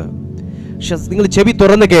സുഹൃത്തിരിക്കുന്നത്. പക്ഷെ നിങ്ങൾ ചെവി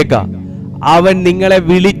തുറന്ന് കേൾക്കാം. അവൻ നിങ്ങളെ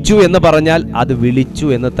വിളിച്ചു എന്ന് പറഞ്ഞാൽ അത് വിളിച്ചു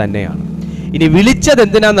എന്ന് തന്നെയാണ്. ഇനി വിളിച്ചത്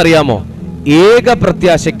എന്തിനാണെന്നറിയാമോ? ഏക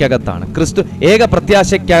പ്രത്യാശയ്ക്കകത്താണ്. ക്രിസ്തു ഏക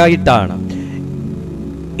പ്രത്യാശയ്ക്കായിട്ടാണ്.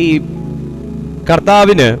 ഈ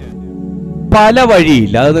കർത്താവിന് പല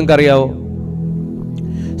വഴിയില്ല, അത് നിങ്ങൾക്കറിയാവോ?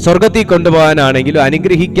 സ്വർഗത്തിൽ കൊണ്ടുപോകാനാണെങ്കിലും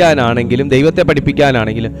അനുഗ്രഹിക്കാനാണെങ്കിലും ദൈവത്തെ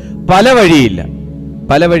പഠിപ്പിക്കാനാണെങ്കിലും പല വഴിയില്ല.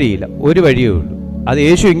 ഒരു വഴിയേ ഉള്ളൂ. അത്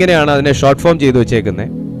യേശു ഇങ്ങനെയാണ് അതിനെ ഷോർട്ട് ഫോം ചെയ്ത് വെച്ചേക്കുന്നത്,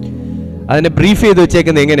 അതിനെ ബ്രീഫ് ചെയ്ത്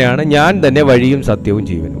വെച്ചേക്കുന്നത് എങ്ങനെയാണ്? ഞാൻ തന്നെ വഴിയും സത്യവും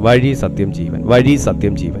ജീവൻ, വഴി സത്യം ജീവൻ, വഴി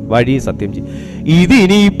സത്യം ജീവൻ, വഴി സത്യം ജീവൻ. ഇത്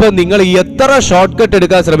ഇനിയിപ്പോ നിങ്ങൾ എത്ര ഷോർട്ട് കട്ട്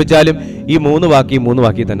എടുക്കാൻ ശ്രമിച്ചാലും ഈ മൂന്ന്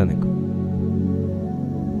വാക്കി തന്നെ നിൽക്കും.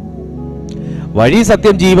 വഴി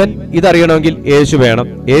സത്യം ജീവൻ ഇതറിയണമെങ്കിൽ യേശു വേണം.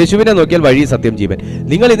 യേശുവിനെ നോക്കിയാൽ വഴി സത്യം ജീവൻ.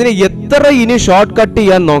 നിങ്ങൾ ഇതിനെ എത്ര ഇനി ഷോർട്ട് കട്ട്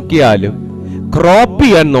ചെയ്യാൻ നോക്കിയാലും ക്രോപ്പ്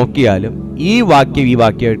ചെയ്യാൻ നോക്കിയാലും ഈ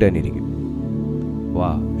വാക്യമായിട്ട് തന്നെ ഇരിക്കും.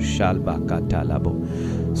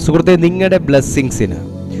 സുഹൃത്തെ, നിങ്ങളുടെ ബ്ലെസ്സിങ്സിന്,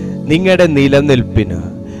 നിങ്ങളുടെ നിലനിൽപ്പിന്,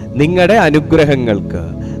 നിങ്ങളുടെ അനുഗ്രഹങ്ങൾക്ക്,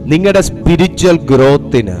 നിങ്ങളുടെ സ്പിരിച്വൽ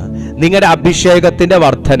ഗ്രോത്തിന്, നിങ്ങളുടെ അഭിഷേകത്തിന്റെ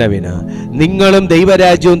വർധനവിന്, നിങ്ങളും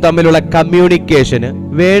ദൈവരാജ്യവും തമ്മിലുള്ള കമ്മ്യൂണിക്കേഷന്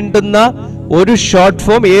വേണ്ടുന്ന ഒരു ഷോർട്ട്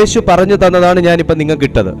ഫോം യേശു പറഞ്ഞു തന്നതാണ് ഞാനിപ്പോൾ നിങ്ങൾക്ക്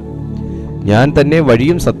ഇട്ടത്. ഞാൻ തന്നെ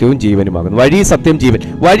വഴിയും സത്യവും ജീവനുമാകുന്നു. വഴി സത്യം ജീവൻ.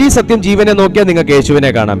 വഴി സത്യം ജീവനെ നോക്കിയാൽ നിങ്ങൾക്ക് യേശുവിനെ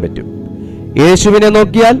കാണാൻ പറ്റും. യേശുവിനെ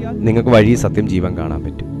നോക്കിയാൽ നിങ്ങൾക്ക് വഴി സത്യം ജീവൻ കാണാൻ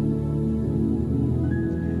പറ്റും.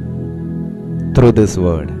 Through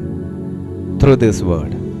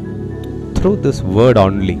this word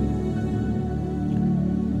only.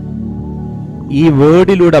 ഈ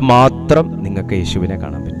വേർഡിലൂടെ മാത്രം നിങ്ങൾക്ക് യേശുവിനെ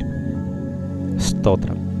കാണാൻ പറ്റും.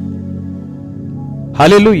 സ്തോത്രം,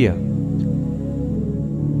 ഹല്ലേലൂയ.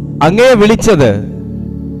 അങ്ങയെ വിളിച്ചത്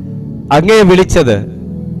അങ്ങയെ വിളിച്ചത്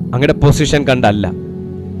അങ്ങയുടെ പൊസിഷൻ കണ്ടല്ല,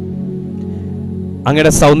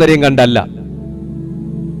 അങ്ങയുടെ സൗന്ദര്യം കണ്ടല്ല,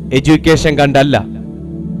 എഡ്യൂക്കേഷൻ കണ്ടല്ല,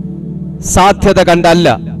 സാധ്യത കണ്ടല്ല.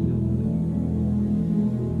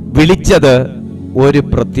 വിളിച്ചത് ഒരു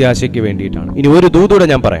പ്രത്യാശയ്ക്ക് വേണ്ടിയിട്ടാണ്. ഇനി ഒരു ദൂതൂടെ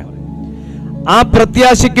ഞാൻ പറയാം. ആ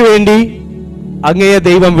പ്രത്യാശയ്ക്ക് വേണ്ടി അങ്ങയെ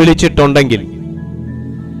ദൈവം വിളിച്ചിട്ടുണ്ടെങ്കിൽ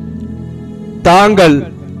താങ്കൾ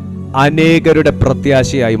അനേകരുടെ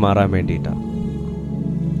പ്രത്യാശയായി മാറാൻ വേണ്ടിയിട്ടാണ്.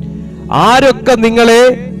 ആരൊക്കെ നിങ്ങളെ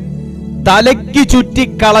തലയ്ക്ക്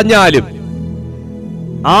ചുറ്റിക്കളഞ്ഞാലും,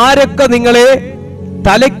 ആരൊക്കെ നിങ്ങളെ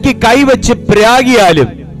തലയ്ക്ക് കൈവച്ച് പ്രാഗിയാലും,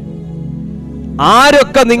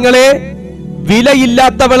 ആരൊക്കെ നിങ്ങളെ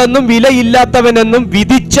വിലയില്ലാത്തവളെന്നും വിലയില്ലാത്തവനെന്നും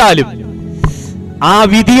വിധിച്ചാലും, ആ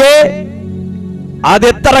വിധിയെ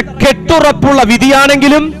അതെത്ര കെട്ടുറപ്പുള്ള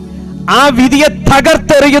വിധിയാണെങ്കിലും ആ വിധിയെ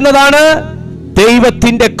തകർത്തെറിയുന്നതാണ്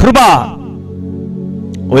ദൈവത്തിന്റെ കൃപ.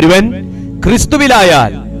 ഒരുവൻ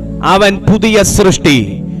ക്രിസ്തുവിലായാൽ അവൻ പുതിയ സൃഷ്ടി,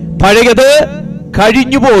 പഴയത്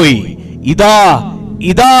കഴിഞ്ഞുപോയി, ഇതാ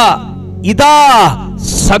ഇതാ ഇതാ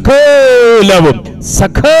സകലവും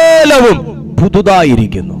സകലവും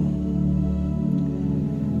പുതുതായിരിക്കുന്നു.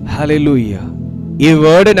 ഹല്ലേലൂയ. ഈ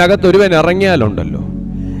വേർഡിനകത്ത് ഒരുവൻ ഇറങ്ങിയാലുണ്ടല്ലോ,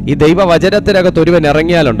 ഈ ദൈവവചനത്തിനകത്ത് ഒരുവൻ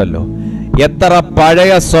ഇറങ്ങിയാലുണ്ടല്ലോ, എത്ര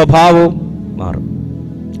പഴയ സ്വഭാവവും മാറും,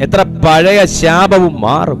 എത്ര പഴയ ശാപവും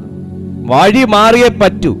മാറും. വഴി മാറിയേ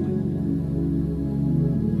പറ്റൂ.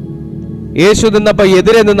 യേശു നിന്നപ്പോ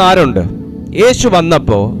എതിരെ നിന്ന് ആരുണ്ട്? യേശു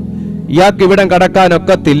വന്നപ്പോ ഇയാൾക്ക് ഇവിടം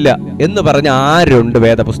കടക്കാനൊക്കത്തില്ല എന്ന് പറഞ്ഞ ആരുണ്ട്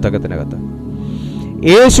വേദപുസ്തകത്തിനകത്ത്?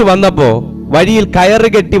 യേശു വന്നപ്പോ വഴിയിൽ കയറ്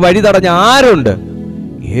കെട്ടി വഴി തടഞ്ഞ ആരുണ്ട്?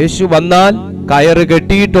 യേശു വന്നാൽ കയറ്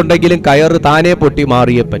കെട്ടിയിട്ടുണ്ടെങ്കിലും കയറ് താനെ പൊട്ടി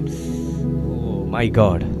മാറിയേ പറ്റൂ. ഓ മൈ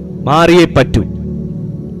ഗോഡ്, മാറിയേ പറ്റൂ,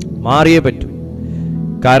 മാറിയേ പറ്റൂ.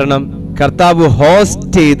 കാരണം കർത്താവ്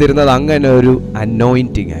ഹോസ്റ്റ് ചെയ്തിരുന്നത് അങ്ങനെ ഒരു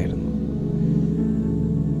അനോയിന്റിങ് ആയിരുന്നു.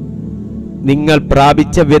 നിങ്ങൾ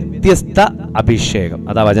പ്രാപിച്ച വ്യത്യസ്ത അഭിഷേകം,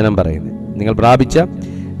 അതാ വചനം പറയുന്നത്. നിങ്ങൾ പ്രാപിച്ച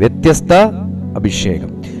വ്യത്യസ്ത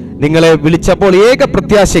അഭിഷേകം. നിങ്ങളെ വിളിച്ചപ്പോൾ ഏക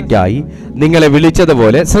പ്രത്യാശയ്ക്കായി നിങ്ങളെ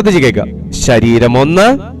വിളിച്ചതുപോലെ, ശ്രദ്ധിച്ചു കേൾക്കുക, ശരീരം ഒന്ന്,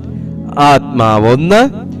 ആത്മാവ് ഒന്ന്,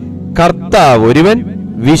 കർത്താവ് ഒരുവൻ,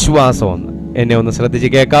 വിശ്വാസം ഒന്ന്. എന്നെ ഒന്ന് ശ്രദ്ധിച്ച്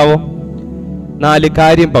കേൾക്കാവോ? 4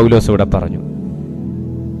 കാര്യം പൗലോസ് ഇവിടെ പറഞ്ഞു.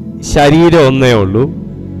 ശരീരം ഒന്നേ ഉള്ളൂ,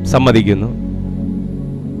 സമ്മതിക്കുന്നു.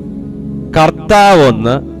 കർത്താവ്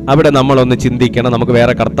ഒന്ന്, അവിടെ നമ്മളൊന്ന് ചിന്തിക്കണം, നമുക്ക്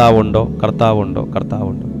വേറെ കർത്താവുണ്ടോ? കർത്താവുണ്ടോ?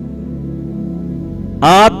 കർത്താവുണ്ടോ?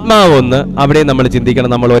 ആത്മാവൊന്ന്, അവിടെ നമ്മൾ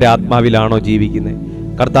ചിന്തിക്കണം, നമ്മൾ ഒരു ആത്മാവിലാണോ ജീവിക്കുന്നത്?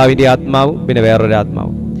 കർത്താവിന്റെ ആത്മാവും പിന്നെ വേറൊരു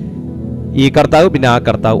ആത്മാവും. ഈ കർത്താവ് പിന്നെ ആ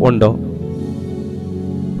കർത്താവ് ഉണ്ടോ?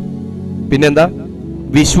 പിന്നെന്താ?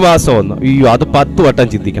 വിശ്വാസം ഒന്ന്. അയ്യോ, അത് 10 വട്ടം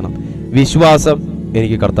ചിന്തിക്കണം. വിശ്വാസം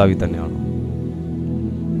എനിക്ക് കർത്താവിൽ തന്നെയാണ്.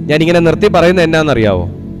 ഞാനിങ്ങനെ നിർത്തി പറയുന്നത് എന്നാന്നറിയാവോ?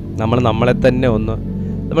 നമ്മളെ തന്നെ ഒന്ന്,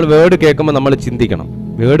 നമ്മൾ വേർഡ് കേൾക്കുമ്പോൾ നമ്മൾ ചിന്തിക്കണം.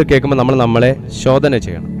 വേർഡ് കേൾക്കുമ്പോൾ നമ്മൾ നമ്മളെ ശോധന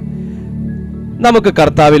ചെയ്യണം. നമുക്ക്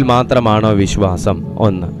കർത്താവിൽ മാത്രമാണോ വിശ്വാസം?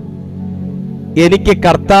 ഒന്ന്. എനിക്ക്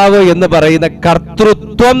കർത്താവ് എന്ന് പറയുന്ന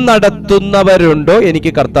കർത്തൃത്വം നടത്തുന്നവരുണ്ടോ?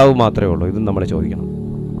 എനിക്ക് കർത്താവ് മാത്രമേ ഉള്ളൂ? ഇത് നമ്മൾ ചോദിക്കണം.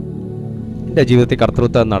 എൻ്റെ ജീവിതത്തിൽ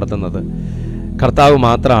കർത്തൃത്വം നടത്തുന്നത് കർത്താവ്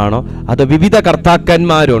മാത്രമാണോ, അതോ വിവിധ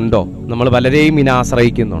കർത്താക്കന്മാരുണ്ടോ? നമ്മൾ പലരെയും ഇനി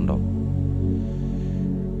ആശ്രയിക്കുന്നുണ്ടോ?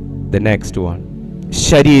 The next one,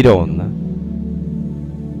 ശരീരം ഒന്ന്,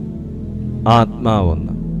 ആത്മാവ്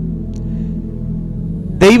ഒന്ന്.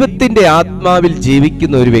 ദൈവത്തിന്റെ ആത്മാവിൽ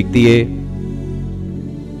ജീവിക്കുന്ന ഒരു വ്യക്തിയെ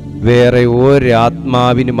വേറെ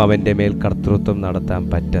ഒരാത്മാവിനും അവന്റെ മേൽ കർത്തൃത്വം നടത്താൻ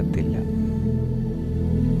പറ്റത്തില്ല.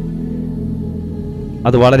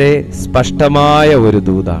 അത് വളരെ സ്പഷ്ടമായ ഒരു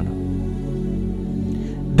ദൂതാണ്.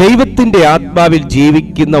 ദൈവത്തിന്റെ ആത്മാവിൽ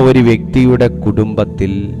ജീവിക്കുന്ന ഒരു വ്യക്തിയുടെ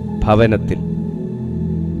കുടുംബത്തിൽ, ഭവനത്തിൽ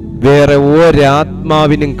വേറെ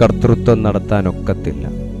ഒരാത്മാവിനും കർത്തൃത്വം നടത്താൻ ഒക്കത്തില്ല.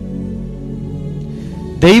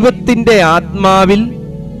 ദൈവത്തിന്റെ ആത്മാവിൽ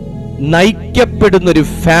നയിക്കപ്പെടുന്നൊരു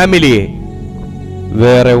ഫാമിലിയെ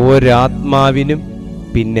വേറെ ഒരാത്മാവിനും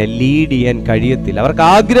പിന്നെ ലീഡ് ചെയ്യാൻ കഴിയത്തില്ല. അവർക്ക്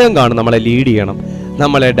ആഗ്രഹം കാണും, നമ്മളെ ലീഡ് ചെയ്യണം,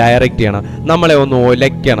 നമ്മളെ ഡയറക്റ്റ് ചെയ്യണം, നമ്മളെ ഒന്ന്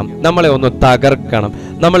ഒലയ്ക്കണം, നമ്മളെ ഒന്ന് തകർക്കണം,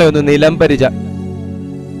 നമ്മളെ ഒന്ന് നിലംപരിച.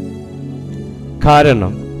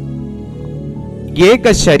 കാരണം ഏക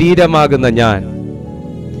ശരീരമാകുന്ന ഞാൻ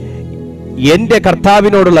എന്റെ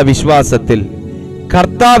കർത്താവിനോടുള്ള വിശ്വാസത്തിൽ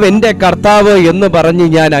കർത്താവ് എന്റെ കർത്താവ് എന്ന് പറഞ്ഞ്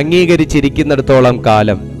ഞാൻ അംഗീകരിച്ചിരിക്കുന്നിടത്തോളം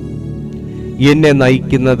കാലം എന്നെ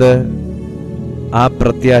നയിക്കുന്നത് ആ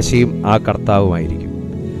പ്രത്യാശയും ആ കർത്താവുമായിരിക്കും.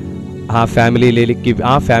 ആ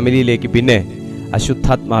ഫാമിലിയിലേക്ക് പിന്നെ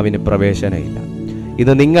അശുദ്ധാത്മാവിന് പ്രവേശനമില്ല.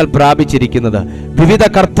 ഇത് നിങ്ങൾ പ്രാപിച്ചിരിക്കുന്നത് വിവിധ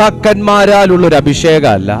കർത്താക്കന്മാരാലുള്ളൊരു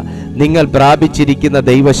അഭിഷേകമല്ല. നിങ്ങൾ പ്രാപിച്ചിരിക്കുന്ന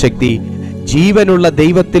ദൈവശക്തി ജീവനുള്ള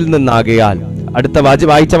ദൈവത്തിൽ നിന്നാകയാൽ, അടുത്ത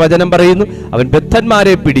വായിച്ച വചനം പറയുന്നു, അവൻ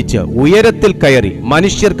ബദ്ധന്മാരെ പിടിച്ച് ഉയരത്തിൽ കയറി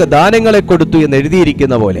മനുഷ്യർക്ക് ദാനങ്ങളെ കൊടുത്തു എന്ന്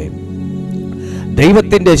എഴുതിയിരിക്കുന്ന പോലെ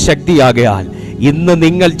ദൈവത്തിന്റെ ശക്തിയാകയാൽ ഇന്ന്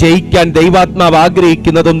നിങ്ങൾ ജയിക്കാൻ ദൈവാത്മാവ്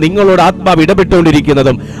ആഗ്രഹിക്കുന്നതും നിങ്ങളോട് ആത്മാവ്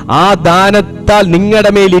ഇടപെട്ടുകൊണ്ടിരിക്കുന്നതും ആ ദാനത്താൽ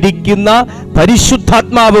നിങ്ങളുടെ മേലിരിക്കുന്ന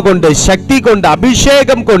പരിശുദ്ധാത്മാവ് കൊണ്ട്, ശക്തി കൊണ്ട്,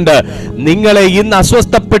 അഭിഷേകം കൊണ്ട് നിങ്ങളെ ഇന്ന്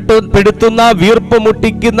അസ്വസ്ഥപ്പെടുത്തുന്ന, വീർപ്പ്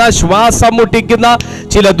മുട്ടിക്കുന്ന, ശ്വാസം മുട്ടിക്കുന്ന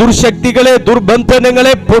ചില ദുർശക്തികളെ,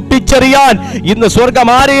 ദുർബന്ധനങ്ങളെ പൊട്ടിച്ചെറിയാൻ ഇന്ന് സ്വർഗം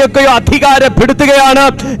ആരെയൊക്കെയോ അധികാരപ്പെടുത്തുകയാണ്.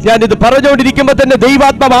 ഞാനിത് പറഞ്ഞുകൊണ്ടിരിക്കുമ്പോൾ തന്നെ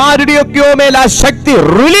ദൈവാത്മാവ് ആരുടെയൊക്കെയോ മേൽ ആ ശക്തി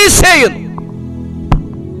റിലീസ് ചെയ്യുന്നു.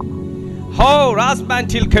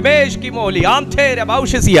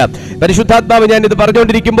 പരിശുദ്ധാത്മാവ് ഞാൻ ഇത്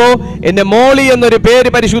പറഞ്ഞുകൊണ്ടിരിക്കുമ്പോ എന്നെ മോളി എന്നൊരു പേര്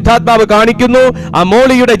പരിശുദ്ധാത്മാവ് കാണിക്കുന്നു. ആ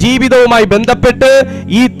മോളിയുടെ ജീവിതവുമായി ബന്ധപ്പെട്ട്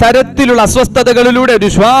ഈ തരത്തിലുള്ള അസ്വസ്ഥതകളിലൂടെ, ഒരു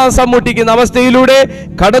ശ്വാസം മുട്ടിക്കുന്ന അവസ്ഥയിലൂടെ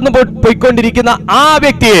കടന്നു പോയിക്കൊണ്ടിരിക്കുന്ന ആ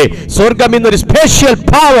വ്യക്തിയെ സ്വർഗം ഇന്നൊരു സ്പെഷ്യൽ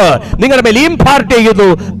പവർ നിങ്ങളുടെ മേൽ ഇംപാർട്ട് ചെയ്യുന്നു.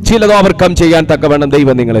 ചിലത് ഓവർകം ചെയ്യാൻ തക്കവണ്ണം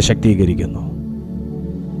ദൈവം നിങ്ങളെ ശക്തീകരിക്കുന്നു.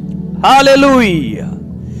 Hallelujah,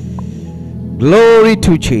 glory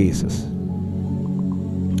to Jesus.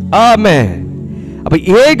 ആമേൻ. അപ്പൊ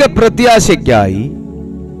ഏക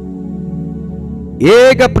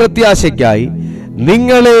പ്രത്യാശയ്ക്കായി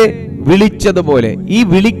നിങ്ങളെ വിളിച്ചതുപോലെ ഈ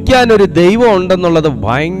വിളിക്കാൻ ഒരു ദൈവം ഉണ്ടെന്നുള്ളത്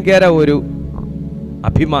ഭയങ്കര ഒരു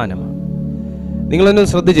അഭിമാനമാണ്. നിങ്ങളൊന്നും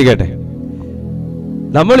ശ്രദ്ധിച്ചു കേട്ടെ.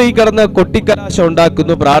 നമ്മൾ ഈ കിടന്ന് കൊട്ടിക്കലാശ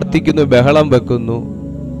ഉണ്ടാക്കുന്നു, പ്രാർത്ഥിക്കുന്നു, ബഹളം വെക്കുന്നു.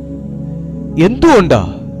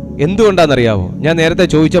 എന്തുകൊണ്ടാണെന്നറിയാവോ? ഞാൻ നേരത്തെ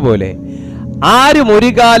ചോദിച്ച പോലെ ആരും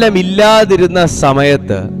ഒരു കാലം ഇല്ലാതിരുന്ന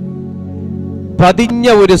സമയത്ത് പതിഞ്ഞ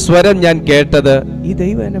ഒരു സ്വരം ഞാൻ കേട്ടത്, ഈ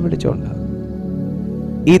ദൈവം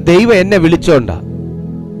എന്നെ വിളിച്ചോണ്ട.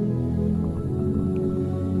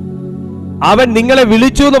 അവൻ നിങ്ങളെ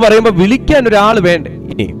വിളിച്ചു എന്ന് പറയുമ്പോൾ വിളിക്കാൻ ഒരാൾ വേണ്ടേ?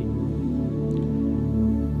 ഇനി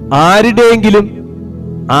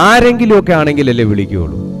ആരെങ്കിലും ഒക്കെ ആണെങ്കിലല്ലേ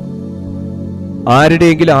വിളിക്കുകയുള്ളൂ.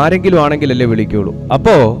 ആരെങ്കിലും ആണെങ്കിലല്ലേ വിളിക്കുകയുള്ളൂ.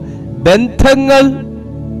 അപ്പോ ബന്ധങ്ങൾ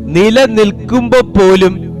നിലനിൽക്കുമ്പോ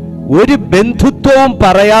പോലും ഒരു ബന്ധുത്വവും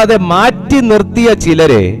പറയാതെ മാറ്റി നിർത്തിയ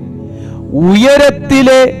ചിലരെ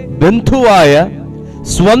ഉയരത്തിലെ ബന്ധുവായ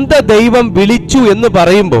സ്വന്തം ദൈവം വിളിച്ചു എന്ന്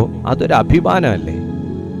പറയുമ്പോൾ അതൊരു അഭിമാനമല്ലേ?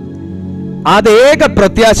 അത് ഏക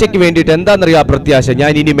പ്രത്യാശയ്ക്ക് വേണ്ടിയിട്ട്. എന്താണെന്നറിയാം പ്രത്യാശ?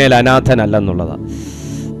 ഞാൻ ഇനിമേൽ അനാഥനല്ലെന്നുള്ളതാ.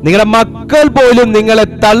 നിങ്ങളുടെ മക്കൾ പോലും നിങ്ങളെ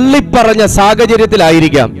തള്ളിപ്പറഞ്ഞ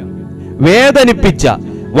സാഹചര്യത്തിലായിരിക്കാം, വേദനിപ്പിച്ച,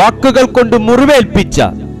 വാക്കുകൾ കൊണ്ട് മുറിവേൽപ്പിച്ച,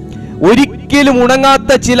 ഒരിക്കലും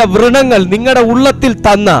ഉണങ്ങാത്ത ചില വ്രണങ്ങൾ നിങ്ങളുടെ ഉള്ളത്തിൽ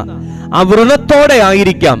തന്ന ആ വ്രണത്തോടെ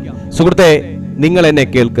ആയിരിക്കാം സുഹൃത്തെ നിങ്ങൾ എന്നെ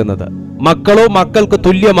കേൾക്കുന്നത്. മക്കളോ മക്കൾക്ക്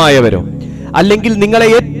തുല്യമായവരോ, അല്ലെങ്കിൽ നിങ്ങളെ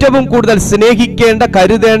ഏറ്റവും കൂടുതൽ സ്നേഹിക്കേണ്ട,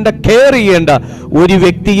 കരുതേണ്ട, കെയർ ചെയ്യേണ്ട ഒരു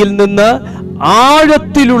വ്യക്തിയിൽ നിന്ന്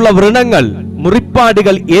ആഴത്തിലുള്ള വ്രണങ്ങൾ,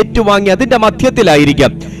 മുറിപ്പാടുകൾ ഏറ്റുവാങ്ങി അതിന്റെ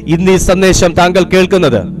മധ്യത്തിലായിരിക്കാം ഇന്ന് ഈ സന്ദേശം താങ്കൾ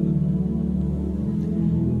കേൾക്കുന്നത്.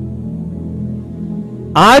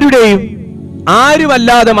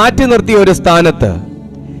 ആരുമല്ലാതെ മാറ്റി നിർത്തിയ ഒരു സ്ഥാനത്ത്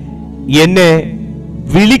എന്നെ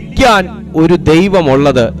വിളിക്കാൻ ഒരു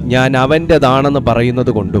ദൈവമുള്ളത് ഞാൻ അവൻ്റെതാണെന്ന്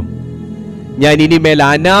പറയുന്നത് കൊണ്ടും ഞാൻ ഇനിമേൽ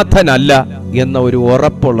അനാഥനല്ല എന്ന ഒരു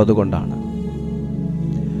ഉറപ്പുള്ളത് കൊണ്ടാണ്.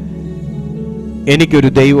 എനിക്കൊരു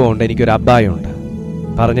ദൈവമുണ്ട്, എനിക്കൊരു അബ്ബായുണ്ട്.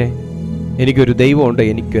 പറഞ്ഞേ, എനിക്കൊരു ദൈവമുണ്ട്,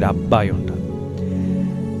 എനിക്കൊരു അബ്ബായുണ്ട്.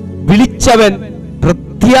 വിളിച്ചവൻ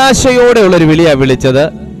പ്രത്യാശയോടെയുള്ളൊരു വിളിയാ വിളിച്ചത്.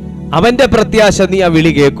 അവന്റെ പ്രത്യാശ നീ ആ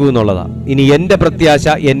വിളി കേൾക്കൂ എന്നുള്ളതാ. ഇനി എന്റെ പ്രത്യാശ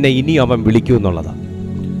എന്നെ ഇനി അവൻ വിളിക്കൂ എന്നുള്ളതാ.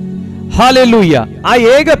 ഹല്ലേലൂയ. ആ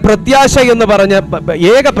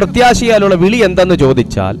ഏക പ്രത്യാശയാലുള്ള വിളി എന്തെന്ന്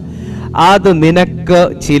ചോദിച്ചാൽ അത് നിനക്ക്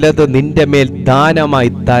ചിലത് നിന്റെ മേൽ ദാനമായി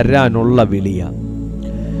തരാനുള്ള വിളിയാ.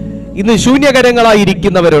 ഇന്ന്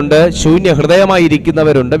ശൂന്യകരങ്ങളായിരിക്കുന്നവരുണ്ട്, ശൂന്യ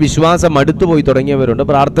ഹൃദയമായിരിക്കുന്നവരുണ്ട്, വിശ്വാസം അടുത്തുപോയി തുടങ്ങിയവരുണ്ട്,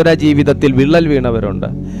 പ്രാർത്ഥനാ ജീവിതത്തിൽ വിള്ളൽ വീണവരുണ്ട്.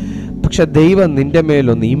 പക്ഷെ ദൈവം നിന്റെ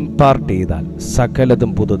മേലൊന്ന് ഇംപാർട്ട് ചെയ്താൽ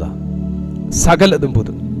സകലതും പുതുതാ.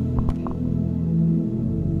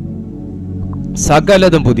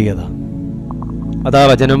 സകലതും പുതിയതാ. അതാ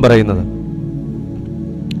വചനം പറയുന്നത്.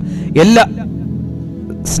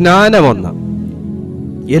 സ്നാനമൊന്ന്,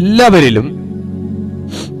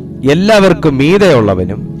 എല്ലാവർക്കും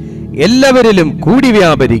മീതെയുള്ളവനും എല്ലാവരിലും കൂടി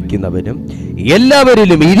വ്യാപരിക്കുന്നവനും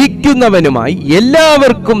എല്ലാവരിലും ഇരിക്കുന്നവനുമായി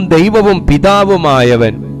എല്ലാവർക്കും ദൈവവും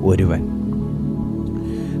പിതാവുമായവൻ ഒരുവൻ.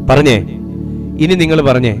 പറഞ്ഞേ, ഇനി നിങ്ങൾ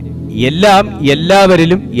പറഞ്ഞേ,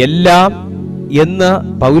 എല്ലാവരിലും എല്ലാം എന്ന്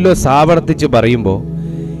പൗലോസ് ആവർത്തിച്ച് പറയുമ്പോൾ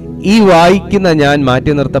ഈ വായിക്കുന്ന ഞാൻ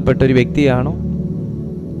മാറ്റി നിർത്തപ്പെട്ട ഒരു വ്യക്തിയാണോ?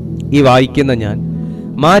 ഈ വായിക്കുന്ന ഞാൻ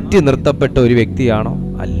മാറ്റി നിർത്തപ്പെട്ട ഒരു വ്യക്തിയാണോ?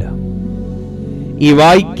 അല്ല. ഈ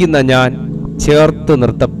വായിക്കുന്ന ഞാൻ ചേർത്ത്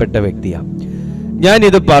നിർത്തപ്പെട്ട വ്യക്തിയാണ്.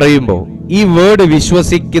 ഞാനിത് പറയുമ്പോൾ ഈ വേർഡ്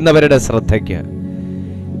വിശ്വസിക്കുന്നവരുടെ ശ്രദ്ധയ്ക്ക്,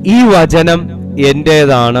 ഈ വചനം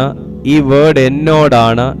എൻ്റേതാണ്, ഈ വേർഡ്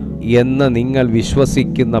എന്നോടാണ് എന്ന് നിങ്ങൾ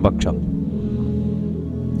വിശ്വസിക്കുന്ന പക്ഷം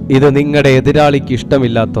ഇത് നിങ്ങളുടെ എതിരാളിക്ക്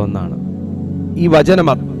ഇഷ്ടമില്ലാത്ത ഒന്നാണ്. ഈ വചനം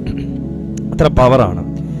എത്ര പവറാണ്.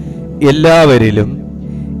 എല്ലാവരിലും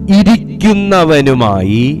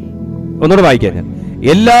ഇരിക്കുന്നവനുമായി, ഒന്നുകൂടെ വായിക്കാൻ ഞാൻ,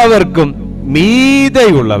 എല്ലാവർക്കും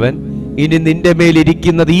മീതെയുള്ളവൻ, ഇനി നിന്റെ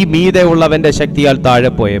മേലിരിക്കുന്നത് ഈ മീതെ ഉള്ളവന്റെ ശക്തിയാൽ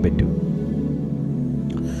താഴെ പോയേ പറ്റൂ.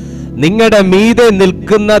 നിങ്ങളുടെ മീതെ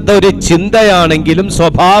നിൽക്കുന്നത് ഒരു ചിന്തയാണെങ്കിലും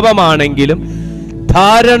സ്വഭാവമാണെങ്കിലും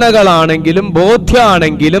ധാരണകളാണെങ്കിലും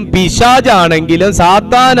ബോധ്യമാണെങ്കിലും പിശാചാണെങ്കിലും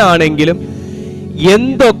സാത്താനാണെങ്കിലും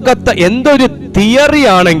എന്തൊരു തിയറി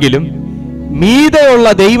ആണെങ്കിലും മീതെയുള്ള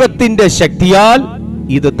ദൈവത്തിന്റെ ശക്തിയാൽ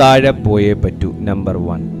ഇത് താഴെ പോയേ പറ്റൂ. നമ്പർ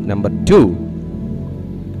 1. നമ്പർ 2,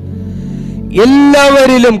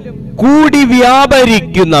 എല്ലാവരിലും കൂടി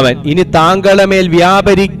വ്യാപരിക്കുന്നവൻ. ഇനി താങ്കളെ മേൽ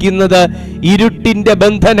വ്യാപരിക്കുന്നത് ഇരുട്ടിന്റെ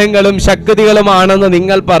ബന്ധനങ്ങളും ശക്തികളുമാണെന്ന്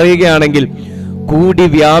നിങ്ങൾ പറയുകയാണെങ്കിൽ കൂടി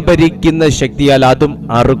വ്യാപരിക്കുന്ന ശക്തിയാൽ അതും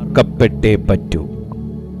അറുക്കപ്പെട്ടേ പറ്റൂ.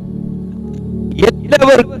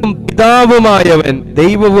 എല്ലാവർക്കും പിതാവുമായവൻ,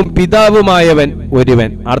 ദൈവവും പിതാവുമായവൻ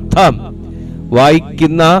ഒരുവൻ. അർത്ഥം,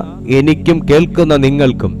 വായിക്കുന്ന എനിക്കും കേൾക്കുന്ന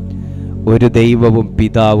നിങ്ങൾക്കും ഒരു ദൈവവും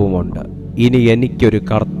പിതാവുമുണ്ട്. ഇനി എനിക്കൊരു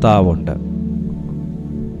കർത്താവുണ്ട്.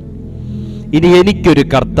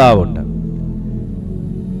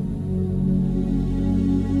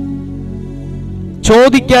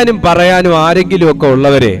 ചോദിക്കാനും പറയാനും ആരെങ്കിലുമൊക്കെ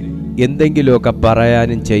ഉള്ളവരെ എന്തെങ്കിലുമൊക്കെ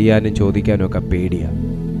പറയാനും ചെയ്യാനും ചോദിക്കാനും ഒക്കെ പേടിയാണ്.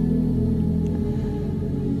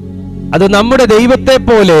 അത് നമ്മുടെ ദൈവത്തെ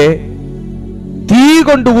പോലെ തീ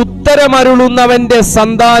കൊണ്ട് ഉത്തരമരുളുന്നവന്റെ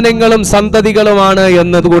സന്താനങ്ങളും സന്തതികളുമാണ്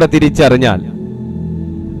എന്നതുകൂടെ തിരിച്ചറിഞ്ഞാൽ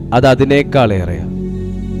അത് അതിനേക്കാളേറെയാണ്.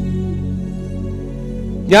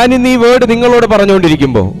 ഞാൻ ഇന്ന് ഈ വേർഡ് നിങ്ങളോട്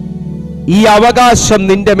പറഞ്ഞുകൊണ്ടിരിക്കുമ്പോൾ ഈ അവകാശം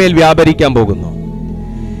നിന്റെ മേൽ വ്യാപരിക്കാൻ പോകുന്നു.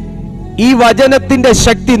 ഈ വചനത്തിന്റെ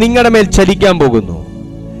ശക്തി നിങ്ങളുടെ മേൽ ചലിക്കാൻ പോകുന്നു.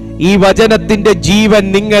 ഈ വചനത്തിന്റെ ജീവൻ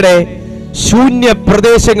നിങ്ങളുടെ ശൂന്യ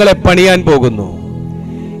പ്രദേശങ്ങളെ പണിയാൻ പോകുന്നു.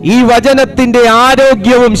 ഈ വചനത്തിന്റെ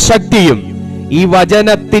ആരോഗ്യവും ശക്തിയും ഈ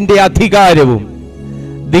വചനത്തിന്റെ അധികാരവും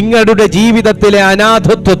നിങ്ങളുടെ ജീവിതത്തിലെ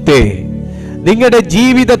അനാഥത്വത്തെ, നിങ്ങളുടെ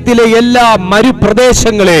ജീവിതത്തിലെ എല്ലാ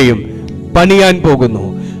മരുപ്രദേശങ്ങളെയും പണിയാൻ പോകുന്നു.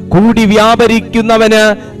 കൂടി വ്യാപരിക്കുന്നവന്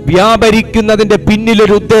വ്യാപരിക്കുന്നതിന്റെ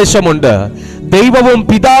പിന്നിലൊരു ഉദ്ദേശമുണ്ട്. ദൈവവും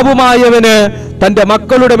പിതാവുമായവന് തന്റെ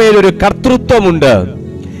മക്കളുടെ മേലൊരു കർത്തൃത്വമുണ്ട്.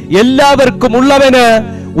 എല്ലാവർക്കും ഉള്ളവന്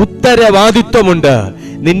ഉത്തരവാദിത്വമുണ്ട്.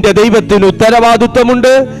 നിന്റെ ദൈവത്തിന്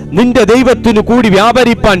ഉത്തരവാദിത്വമുണ്ട്. നിന്റെ ദൈവത്തിന് കൂടി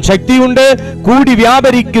വ്യാപരിപ്പാൻ ശക്തിയുണ്ട്. കൂടി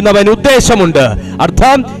വ്യാപരിക്കുന്നവൻ ഉദ്ദേശമുണ്ട്.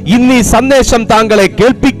 അർത്ഥം, ഇന്ന് ഈ സന്ദേശം താങ്കളെ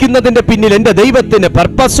കേൾപ്പിക്കുന്നതിന്റെ പിന്നിൽ എന്റെ ദൈവത്തിന്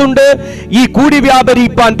പർപ്പസ് ഉണ്ട്. ഈ കൂടി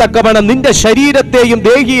വ്യാപരിപ്പാൻ തക്കവണ്ണം നിന്റെ ശരീരത്തെയും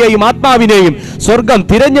ദേഹിയെയും ആത്മാവിനെയും സ്വർഗം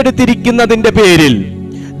തിരഞ്ഞെടുത്തിരിക്കുന്നതിന്റെ പേരിൽ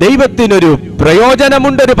ദൈവത്തിനൊരു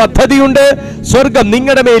പ്രയോജനമുണ്ട്, ഒരു പദ്ധതിയുണ്ട്. സ്വർഗം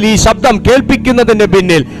നിങ്ങളുടെ മേൽ ഈ ശബ്ദം കേൾപ്പിക്കുന്നതിന്റെ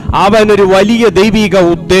പിന്നിൽ അവനൊരു വലിയ ദൈവിക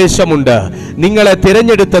ഉദ്ദേശമുണ്ട്. നിങ്ങളെ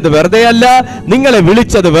തിരഞ്ഞെടുത്തത് വെറുതെയല്ല, നിങ്ങളെ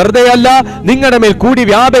വിളിച്ചത് വെറുതെയല്ല, നിങ്ങളുടെ മേൽ കൂടി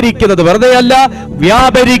വ്യാപരിക്കുന്നത് വെറുതെയല്ല.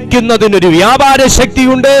 വ്യാപരിക്കുന്നതിനൊരു വ്യാപാര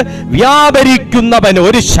ശക്തിയുണ്ട്. വ്യാപരിക്കുന്നവന്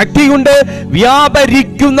ഒരു ശക്തിയുണ്ട്.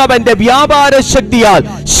 വ്യാപരിക്കുന്നവന്റെ വ്യാപാര ശക്തിയാൽ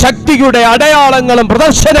ശക്തിയുടെ അടയാളങ്ങളും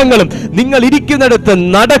പ്രദർശനങ്ങളും നിങ്ങൾ ഇരിക്കുന്നിടത്ത്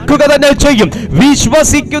നടക്കുക തന്നെ ചെയ്യും.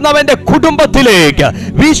 വിശ്വസിക്കുന്നവന്റെ കുടുംബത്തിലേക്ക്,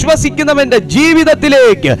 വിശ്വസിക്കുന്നവന്റെ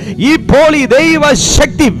ജീവിതത്തിലേക്ക് ഇപ്പോൾ ഈ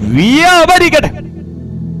ദൈവശക്തി വ്യാപരിക്കട്ടെ.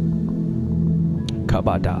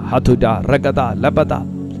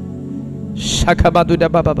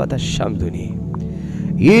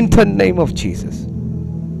 In the name of Jesus.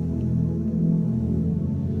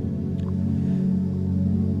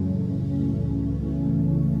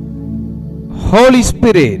 Holy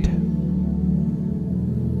Spirit,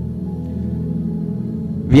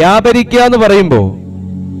 വ്യാപരിക്കുക എന്ന് പറയുമ്പോൾ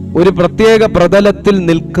ഒരു പ്രത്യേക പ്രതലത്തിൽ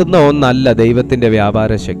നിൽക്കുന്ന ഒന്നല്ല ദൈവത്തിന്റെ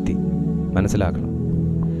വ്യാപാര ശക്തി. മനസ്സിലാക്കണം.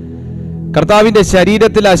 കർത്താവിന്റെ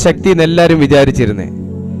ശരീരത്തിൽ ആ ശക്തി എന്ന് എല്ലാവരും വിചാരിച്ചിരുന്നേ.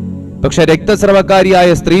 പക്ഷെ രക്തസ്രവക്കാരിയായ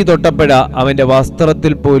സ്ത്രീ തൊട്ടപ്പോഴ അവന്റെ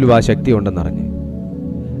വസ്ത്രത്തിൽ പോലും ആ ശക്തി ഉണ്ടെന്നറിഞ്ഞ്.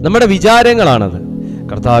 നമ്മുടെ വിചാരങ്ങളാണത്.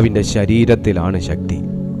 കർത്താവിന്റെ ശരീരത്തിലാണ് ശക്തി.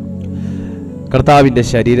 കർത്താവിന്റെ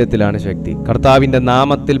ശരീരത്തിലാണ് ശക്തി. കർത്താവിന്റെ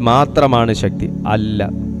നാമത്തിൽ മാത്രമാണ് ശക്തി. അല്ല,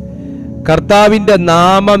 കർത്താവിന്റെ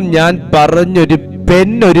നാമം ഞാൻ പറഞ്ഞൊരു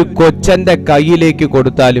പെണ്ണൊരു കൊച്ചന്റെ കയ്യിലേക്ക്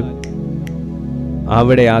കൊടുത്താലും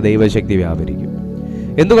അവിടെ ആ ദൈവശക്തി വ്യാപരിക്കും.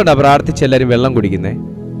 എന്തുകൊണ്ടാണ് പ്രാർത്ഥിച്ച് എല്ലാവരും വെള്ളം കുടിക്കുന്നേ?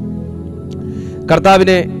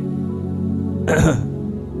 കർത്താവിന്റെ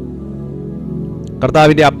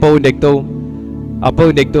അപ്പവും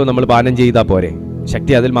രക്തവും നമ്മൾ പാനം ചെയ്താൽ പോരെ?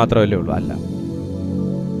 ശക്തി അതിൽ മാത്രമല്ലേ ഉള്ളൂ? അല്ല,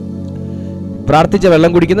 പ്രാർത്ഥിച്ച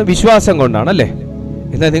വെള്ളം കുടിക്കുന്ന വിശ്വാസം കൊണ്ടാണല്ലേ.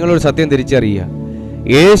 എന്നാൽ നിങ്ങളൊരു സത്യം തിരിച്ചറിയുക.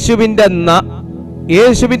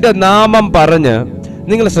 യേശുവിന്റെ നാമം പറഞ്ഞ്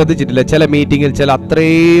നിങ്ങൾ ശ്രദ്ധിച്ചിട്ടില്ല? ചില മീറ്റിങ്ങിൽ ചില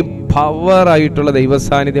അത്രയും പവറായിട്ടുള്ള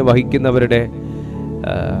ദൈവസാന്നിധ്യം വഹിക്കുന്നവരുടെ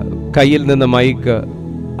കയ്യിൽ നിന്ന്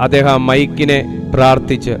അദ്ദേഹം മൈക്കിനെ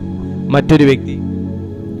പ്രാർത്ഥിച്ച് മറ്റൊരു വ്യക്തി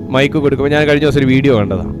മൈക്ക് കൊടുക്കുമ്പോൾ, ഞാൻ കഴിഞ്ഞ ദിവസം ഒരു വീഡിയോ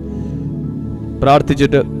കണ്ടതാണ്.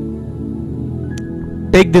 പ്രാർത്ഥിച്ചിട്ട്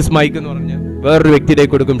ടേക്ക് ദിസ് മൈക്ക് എന്ന് പറഞ്ഞ് വേറൊരു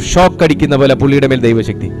വ്യക്തിയിലേക്ക് കൊടുക്കും. ഷോക്ക് അടിക്കുന്ന പോലെ പുള്ളിയുടെ മേൽ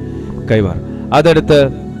ദൈവശക്തി കൈമാറും. അതെടുത്ത്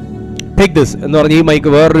ടേക്ക് ദിസ് എന്ന് പറഞ്ഞ് ഈ മൈക്ക്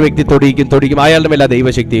വേറൊരു വ്യക്തി തൊടിക്കും, അയാളുടെ മേലെ ആ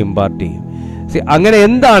ദൈവശക്തി ഇമ്പാർട്ട് ചെയ്യും. അങ്ങനെ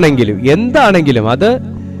എന്താണെങ്കിലും അത്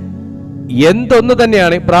എന്തൊന്നു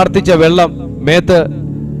തന്നെയാണ്. പ്രാർത്ഥിച്ച വെള്ളം മേത്ത്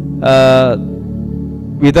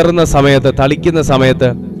വിതറുന്ന സമയത്ത്, തളിക്കുന്ന സമയത്ത്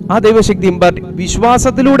ആ ദൈവശക്തി ഇമ്പാർട്ട്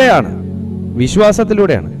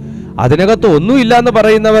വിശ്വാസത്തിലൂടെയാണ്. അതിനകത്ത് ഒന്നുമില്ല എന്ന്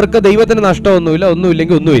പറയുന്നവർക്ക് ദൈവത്തിന് നഷ്ടമൊന്നുമില്ല,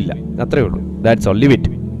 ഒന്നുമില്ലെങ്കിൽ ഒന്നുമില്ല, അത്രേ ഉള്ളൂ. That's all, live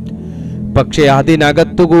it. പക്ഷെ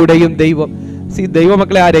അതിനകത്തുകൂടെയും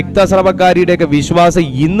ദൈവമക്കളെ, ആ രക്തസ്രവക്കാരിയുടെയൊക്കെ വിശ്വാസം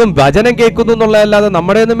ഇന്നും വചനം കേൾക്കുന്നു എന്നുള്ളതല്ലാതെ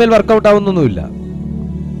നമ്മുടെ മേൽ വർക്കൗട്ട് ആവുന്നൊന്നുമില്ല.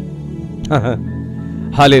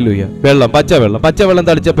 ഹല്ലേലൂയ. പച്ചവെള്ളം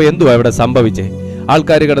തളിച്ചപ്പോൾ എന്തുവാ ഇവിടെ സംഭവിച്ചേ?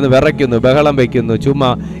 ആൾക്കാർ കിടന്ന് വിറയ്ക്കുന്നു, ബഹളം വയ്ക്കുന്നു, ചുമ്മാ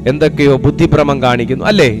എന്തൊക്കെയോ ബുദ്ധിഭ്രമം കാണിക്കുന്നു,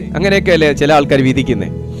 അല്ലേ? അങ്ങനെയൊക്കെ അല്ലേ ചില ആൾക്കാർ വിധിക്കുന്നേ.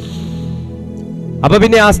 അപ്പൊ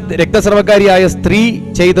പിന്നെ ആ രക്തസ്രവക്കാരിയായ സ്ത്രീ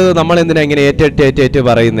ചെയ്തത് നമ്മൾ എന്തിനാ ഇങ്ങനെ ഏറ്റേറ്റ്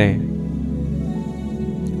പറയുന്നേ?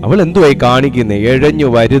 അവൾ എന്തുവായി കാണിക്കുന്നേ? എഴഞ്ഞു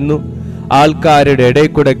വരുന്നു, ആൾക്കാരുടെ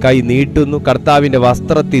ഇടയിൽ കൂടെ കൈ നീട്ടുന്നു, കർത്താവിന്റെ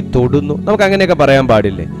വസ്ത്രത്തിൽ തൊടുന്നു. നമുക്ക് അങ്ങനെയൊക്കെ പറയാൻ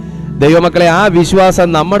പാടില്ലേ? ദൈവമക്കളെ, ആ വിശ്വാസം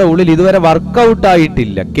നമ്മുടെ ഉള്ളിൽ ഇതുവരെ വർക്കൗട്ട്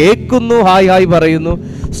ആയിട്ടില്ല. കേൾക്കുന്നു, ഹായ് പറയുന്നു,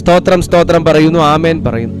 സ്തോത്രം പറയുന്നു, ആമേൻ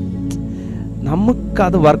പറയുന്നു.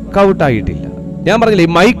 നമുക്കത് വർക്കൗട്ട് ആയിട്ടില്ല. ഞാൻ പറഞ്ഞില്ലേ,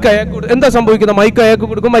 ഈ മൈക്ക് അയാൾക്ക് എന്താ സംഭവിക്കുന്നത്? മൈക്ക് അയാൾക്ക്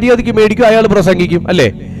കൊടുക്കും, മര്യാദയ്ക്ക് മേടിക്കും, അയാൾ പ്രസംഗിക്കും, അല്ലേ?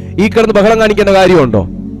 ഈ കിടന്ന് ബഹളം കാണിക്കേണ്ട കാര്യമുണ്ടോ?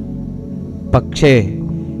 പക്ഷേ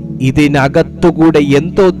ഇതിനകത്തുകൂടെ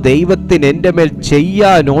എന്തോ ദൈവത്തിന് എൻ്റെ മേൽ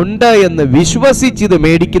ചെയ്യാനുണ്ട് എന്ന് വിശ്വസിച്ചിത്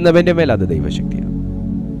മേടിക്കുന്നവന്റെ മേൽ അത് ദൈവശക്തിയാണ്.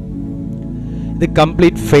 ഇത്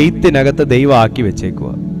കംപ്ലീറ്റ് ഫെയ്ത്തിനകത്ത് ദൈവം ആക്കി വെച്ചേക്കുക.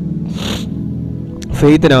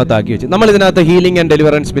 ഫെയ്ത്തിനകത്താക്കി വെച്ച് നമ്മൾ ഇതിനകത്ത് ഹീലിംഗ് ആൻഡ്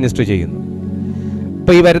ഡെലിവറൻസ് മിനിസ്ട്രി ചെയ്യുന്നു.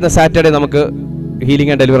 ഇപ്പൊ ഈ വരുന്ന സാറ്റർഡേ നമുക്ക്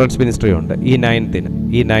ഹീലിംഗ് ആൻഡ് ഡെലിവറൻസ് മിനിസ്ട്രി ഉണ്ട്. ഈ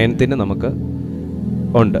 9th നമുക്ക്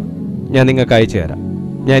ഉണ്ട്. ഞാൻ നിങ്ങൾക്ക് അയച്ചു തരാം.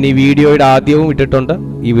 ഞാൻ ഈ വീഡിയോയുടെ ആദ്യവും ഇട്ടിട്ടുണ്ട്,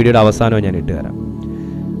 ഈ വീഡിയോയുടെ അവസാനവും ഞാൻ ഇട്ട് തരാം.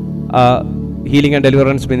 ഹീലിംഗ് ആൻഡ്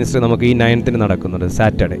ഡെലിവറൻസ് മിനിസ്ട്രി നമുക്ക് ഈ 9th നടക്കുന്നുണ്ട്,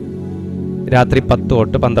 സാറ്റർഡേ രാത്രി 10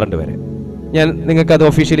 തൊട്ട് 12 വരെ. ഞാൻ നിങ്ങൾക്കത്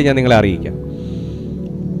ഒഫീഷ്യലി ഞാൻ നിങ്ങളെ അറിയിക്കാം.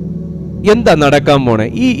 എന്താ നടക്കാൻ പോണേ?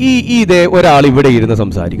 ഇതേ ഒരാൾ ഇവിടെ ഇരുന്ന്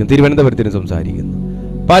സംസാരിക്കും, തിരുവനന്തപുരത്തിന് സംസാരിക്കുന്നു,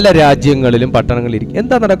 പല രാജ്യങ്ങളിലും പട്ടണങ്ങളിൽ ഇരിക്കും.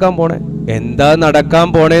 എന്താ നടക്കാൻ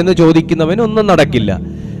പോണേന്ന് ചോദിക്കുന്നവന് ഒന്നും നടക്കില്ല.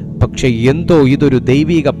 പക്ഷെ എന്തോ ഇതൊരു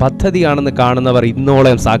ദൈവിക പദ്ധതിയാണെന്ന് കാണുന്നവർ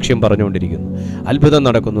ഇന്നോളം സാക്ഷ്യം പറഞ്ഞുകൊണ്ടിരിക്കുന്നു. അത്ഭുതം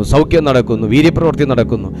നടക്കുന്നു, സൗഖ്യം നടക്കുന്നു, വീര്യപ്രവൃത്തി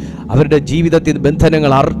നടക്കുന്നു, അവരുടെ ജീവിതത്തിൽ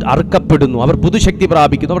ബന്ധനങ്ങൾ അറുക്കപ്പെടുന്നു, അവർ പുതുശക്തി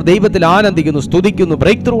പ്രാപിക്കുന്നു, അവർ ദൈവത്തിൽ ആനന്ദിക്കുന്നു, സ്തുതിക്കുന്നു,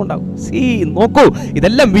 ബ്രേക്ക് ത്രൂ ഉണ്ടാകും. നോക്കൂ,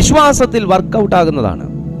 ഇതെല്ലാം വിശ്വാസത്തിൽ വർക്കൗട്ട് ആകുന്നതാണ്,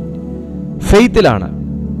 ഫെയ്ത്തിലാണ്.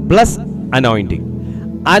 പ്ലസ്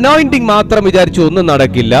അനോയിന്റിങ് മാത്രം വിചാരിച്ചു ഒന്നും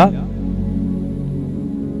നടക്കില്ല.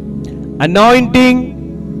 Anointing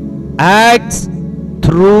acts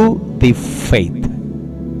through the faith.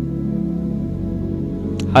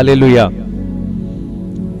 Hallelujah.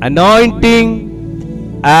 Anointing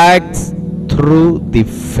acts through the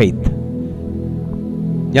faith.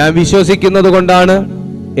 ഞാൻ വിശ്വസിക്കുന്നത് കൊണ്ടാണ്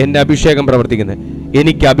എൻ്റെ അഭിഷേകം പ്രവർത്തിക്കുന്നത്.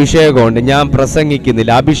 എനിക്ക് അഭിഷേകമുണ്ട്, ഞാൻ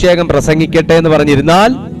പ്രസംഗിക്കുന്നില്ല. അഭിഷേകം പ്രസംഗിക്കട്ടെ എന്ന്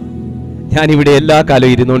പറഞ്ഞിരുന്നാൽ ഞാൻ ഇവിടെ എല്ലാ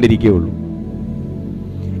കാലവും ഇരുന്നുകൊണ്ടിരിക്കുകയുള്ളൂ.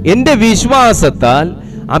 എൻ്റെ വിശ്വാസത്താൽ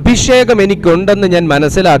അഭിഷേകം എനിക്കുണ്ടെന്ന് ഞാൻ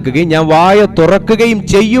മനസ്സിലാക്കുകയും ഞാൻ വായ തുറക്കുകയും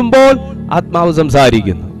ചെയ്യുമ്പോൾ ആത്മാവ്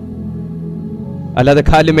സംസാരിക്കുന്നു. അല്ലാതെ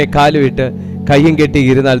കാലുമിട്ട് കയ്യും കെട്ടി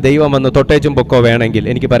ഇരുന്നാൽ ദൈവം വന്ന് തൊട്ടേച്ചും പൊക്കോ വേണമെങ്കിൽ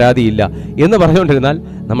എനിക്ക് പരാതിയില്ല എന്ന് പറഞ്ഞുകൊണ്ടിരുന്നാൽ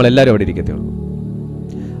നമ്മളെല്ലാവരും അവിടെ ഇരിക്കത്തുള്ളൂ.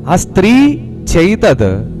 ആ സ്ത്രീ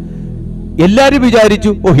ചെയ്തത് എല്ലാവരും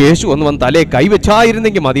വിചാരിച്ചു, യേശു ഒന്ന് വന്ന് തലേ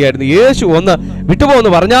കൈവച്ചായിരുന്നെങ്കിൽ മതിയായിരുന്നു, യേശു ഒന്ന്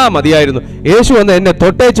വിട്ടുപോന്ന് പറഞ്ഞാൽ മതിയായിരുന്നു, യേശു ഒന്ന് എന്നെ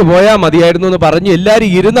തൊട്ടേച്ച് പോയാൽ മതിയായിരുന്നു എന്ന് പറഞ്ഞ് എല്ലാവരും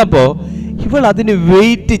ഇരുന്നപ്പോ ഇവൾ അതിന്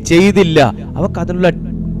വെയിറ്റ് ചെയ്തില്ല. അവൾക്ക് അതിനുള്ള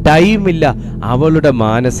ടൈമില്ല. അവളുടെ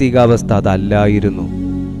മാനസികാവസ്ഥ അതല്ലായിരുന്നു.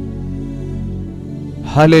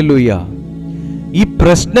 ഹല്ലേലൂയ. ഈ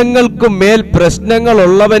പ്രശ്നങ്ങൾക്ക് മേൽ പ്രശ്നങ്ങൾ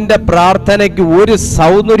ഉള്ളവന്റെ പ്രാർത്ഥനയ്ക്ക് ഒരു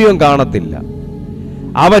സൗന്ദര്യവും കാണത്തില്ല.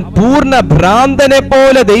 അവൻ പൂർണ്ണ ഭ്രാന്തനെ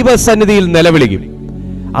പോലെ ദൈവസന്നിധിയിൽ നിലവിളിക്കും.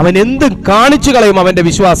 അവൻ എന്തും കാണിച്ചു കളയും അവന്റെ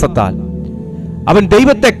വിശ്വാസത്താൽ. അവൻ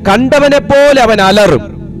ദൈവത്തെ കണ്ടവനെ പോലെ അവൻ അലറും.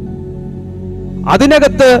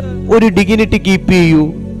 അതിനകത്ത് ഒരു ഡിഗ്നിറ്റി കീപ്പ് ചെയ്യൂ,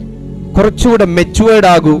 കുറച്ചുകൂടെ മെച്ചുവേർഡ്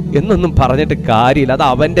ആകൂ എന്നൊന്നും പറഞ്ഞിട്ട് കാര്യമില്ല. അത്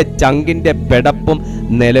അവന്റെ ചങ്കിന്റെ പെടപ്പും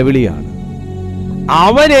നിലവിളിയാണ്.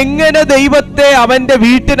 അവൻ എങ്ങനെ ദൈവത്തെ അവന്റെ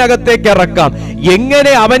വീട്ടിനകത്തേക്ക് ഇറക്കാം,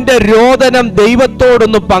 എങ്ങനെ അവന്റെ രോദനം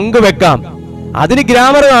ദൈവത്തോടൊന്ന് പങ്കുവെക്കാം. അതിന്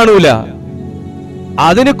ഗ്രാമർ കാണൂല,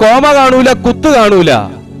 അതിന് കോമ കാണൂല, കുത്ത് കാണൂല.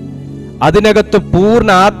 അതിനകത്ത്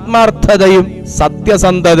പൂർണ്ണ ആത്മാർത്ഥതയും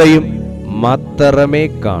സത്യസന്ധതയും മാത്രമേ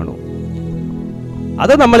കാണൂ.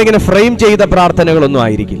 അത് നമ്മളിങ്ങനെ ഫ്രെയിം ചെയ്ത പ്രാർത്ഥനകളൊന്നും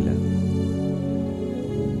ആയിരിക്കില്ല.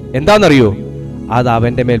 എന്താണെന്നറിയോ? അത്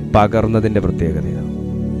അവന്റെ മേൽ പകർന്നതിന്റെ പ്രത്യേകതയാണ്.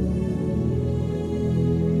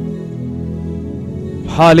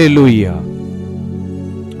 ഹല്ലേലൂയ.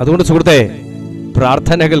 അതുകൊണ്ട് സുഹൃത്തെ,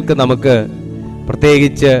 പ്രാർത്ഥനകൾക്ക് നമുക്ക്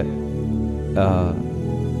പ്രത്യേകിച്ച്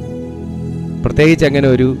അങ്ങനെ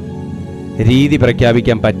ഒരു രീതി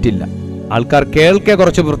പ്രഖ്യാപിക്കാൻ പറ്റില്ല. ആൾക്കാർ കേൾക്കെ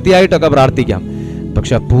കുറച്ച് വൃത്തിയായിട്ടൊക്കെ പ്രാർത്ഥിക്കാം.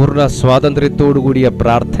 പക്ഷെ പൂർണ്ണ സ്വാതന്ത്ര്യത്തോടു കൂടിയ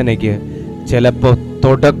പ്രാർത്ഥനയ്ക്ക് ചിലപ്പോൾ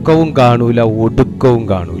തുടക്കവും കാണൂല, ഒടുക്കവും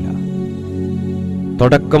കാണൂല.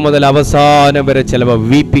 തുടക്കം മുതൽ അവസാനം വരെ ചിലപ്പോൾ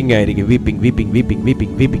വീപ്പിംഗ് ആയിരിക്കും. Weeping weeping weeping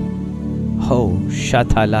weeping weeping.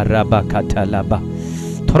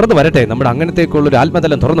 തുറന്നു വരട്ടെ, നമ്മുടെ അങ്ങനത്തേക്കുള്ളൊരു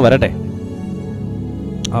ആത്മതലം തുറന്നു വരട്ടെ.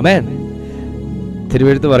 ആമേൻ.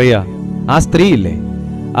 തിരുവെഴുത്ത് പറയാ, ആ സ്ത്രീ ഇല്ലേ,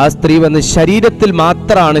 ആ സ്ത്രീ വന്ന് ശരീരത്തിൽ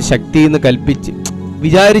മാത്രമാണ് ശക്തി എന്ന് കൽപ്പിച്ച്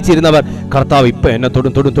വിചാരിച്ചിരുന്നവർ, കർത്താവ് ഇപ്പൊ എന്നെ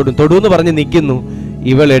തൊടും തൊടും തൊടും തൊടുന്ന് പറഞ്ഞ് നിൽക്കുന്നു.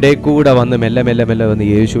 ഇവൾ ഇടയിൽ കൂടെ വന്ന് മെല്ലെ മെല്ലെ മെല്ലെ വന്ന്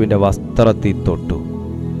യേശുവിന്റെ വസ്ത്രത്തിൽ തൊട്ടു.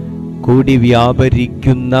 കൂടി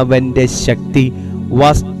വ്യാപരിക്കുന്നവന്റെ ശക്തി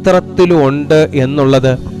വസ്ത്രത്തിലുണ്ട്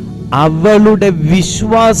എന്നുള്ളത് അവളുടെ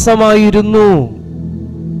വിശ്വാസമായിരുന്നു.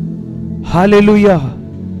 ഹല്ലേലൂയ.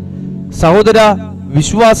 സഹോദര,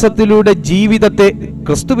 വിശ്വാസത്തിലൂടെ ജീവിതത്തെ,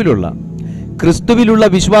 ക്രിസ്തുവിലുള്ള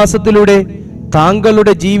വിശ്വാസത്തിലൂടെ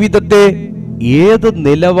താങ്കളുടെ ജീവിതത്തെ ഏത്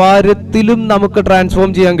നിലവാരത്തിലും നമുക്ക് ട്രാൻസ്ഫോം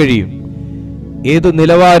ചെയ്യാൻ കഴിയും. ഏത്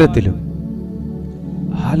നിലവാരത്തിലും.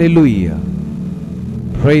 ഹല്ലേലൂയ.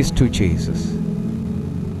 Price to Jesus.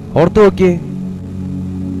 ഓർത്തു നോക്കിയേ,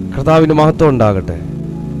 കർത്താവിന് മഹത്വം ഉണ്ടാകട്ടെ.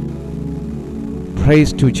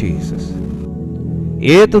 Price to Jesus.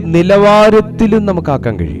 ഏത് നിലവാരത്തിലും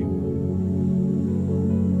നമുക്കാക്കാൻ കഴിയും.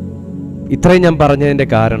 ഇത്രയും ഞാൻ പറഞ്ഞതിൻ്റെ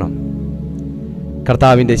കാരണം,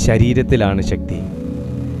 കർത്താവിൻ്റെ ശരീരത്തിലാണ് ശക്തി.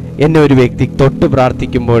 എന്നെ ഒരു വ്യക്തി തൊട്ട്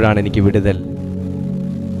പ്രാർത്ഥിക്കുമ്പോഴാണ് എനിക്ക് വിടുതൽ,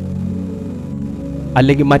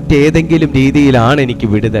 അല്ലെങ്കിൽ മറ്റേതെങ്കിലും രീതിയിലാണ് എനിക്ക്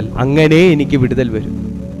വിടുതൽ. അങ്ങനെ എനിക്ക് വിടുതൽ വരും.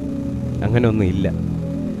 അങ്ങനെയൊന്നുമില്ല.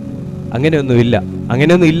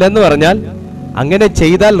 അങ്ങനെയൊന്നും ഇല്ലെന്ന് പറഞ്ഞാൽ അങ്ങനെ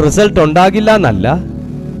ചെയ്താൽ റിസൾട്ട് ഉണ്ടാകില്ല എന്നല്ല.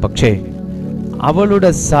 പക്ഷേ അവളുടെ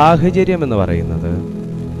സാഹചര്യം എന്ന് പറയുന്നത്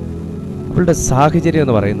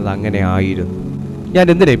അങ്ങനെ ആയിരുന്നു. ഞാൻ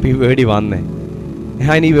എന്തിനാ ഇപ്പം ഈ വേടി വന്നേ?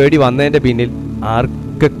 ഞാൻ ഈ വേടി വന്നതിൻ്റെ പിന്നിൽ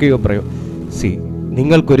ആർക്കൊക്കെയോ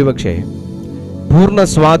നിങ്ങൾക്കൊരു പക്ഷേ പൂർണ്ണ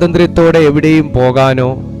സ്വാതന്ത്ര്യത്തോടെ എവിടെയും പോകാനോ,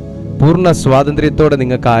 പൂർണ്ണ സ്വാതന്ത്ര്യത്തോടെ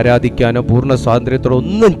നിങ്ങൾക്ക് ആരാധിക്കാനോ, പൂർണ്ണ സ്വാതന്ത്ര്യത്തോടെ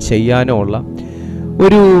ഒന്നും ചെയ്യാനോ ഉള്ള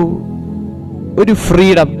ഒരു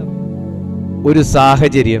ഫ്രീഡം, ഒരു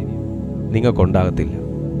സാഹചര്യം നിങ്ങൾക്കുണ്ടാകത്തില്ല.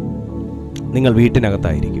 നിങ്ങൾ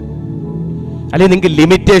വീട്ടിനകത്തായിരിക്കും. അല്ലെങ്കിൽ നിങ്ങൾക്ക്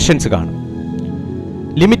ലിമിറ്റേഷൻസ്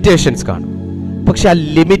കാണും. പക്ഷെ ആ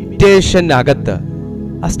ലിമിറ്റേഷനകത്ത്,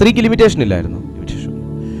 ആ സ്ത്രീക്ക് ലിമിറ്റേഷൻ ഇല്ലായിരുന്നു.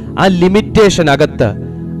 ആ ലിമിറ്റേഷനകത്ത്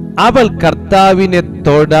അവൾ കർത്താവിനെ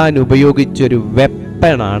തൊടാൻ ഉപയോഗിച്ചൊരു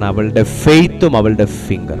വെപ്പണാണ് അവളുടെ ഫെയ്ത്തും അവളുടെ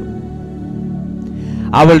ഫിംഗറും.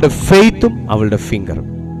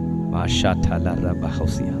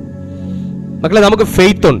 മക്കളെ, നമുക്ക്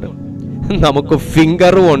ഫെയ്ത്ത് ഉണ്ട്, നമുക്ക്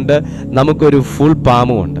ഫിംഗറും ഉണ്ട്, നമുക്കൊരു ഫുൾ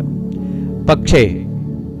പാമും ഉണ്ട്. പക്ഷേ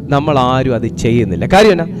നമ്മൾ ആരും അത് ചെയ്യുന്നില്ല.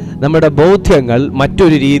 കാര്യം എന്നാ? നമ്മുടെ ബോധ്യങ്ങൾ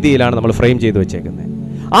മറ്റൊരു രീതിയിലാണ് നമ്മൾ ഫ്രെയിം ചെയ്ത് വെച്ചേക്കുന്നത്.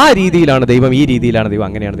 ആ രീതിയിലാണ് ദൈവം, ഈ രീതിയിലാണ് ദൈവം,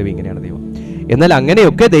 അങ്ങനെയാണ് ദൈവം, ഇങ്ങനെയാണ് ദൈവം. എന്നാൽ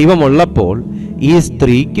അങ്ങനെയൊക്കെ ദൈവം ഉള്ളപ്പോൾ ഈ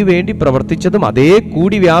സ്ത്രീക്ക് വേണ്ടി പ്രവർത്തിച്ചതും അതേ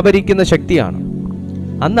കൂടി വ്യാപരിക്കുന്ന ശക്തിയാണ്.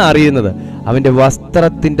 അന്ന് അറിയുന്നത് അവന്റെ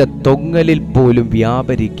വസ്ത്രത്തിന്റെ തൊങ്ങലിൽ പോലും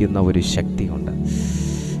വ്യാപരിക്കുന്ന ഒരു ശക്തിയുണ്ട്.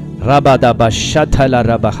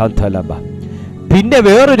 പിന്നെ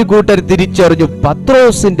വേറൊരു കൂട്ടർ തിരിച്ചറിഞ്ഞു,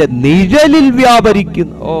 പത്രോസിന്റെ നിഴലിൽ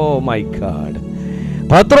വ്യാപരിക്കുന്ന, ഓ മൈ ഗോഡ്,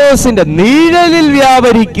 പത്രോസിന്റെ നിഴലിൽ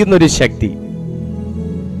വ്യാപരിക്കുന്ന ഒരു ശക്തി.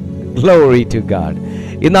 Glory to God.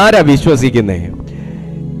 ഇന്നാരാ വിശ്വസിക്കുന്നേ?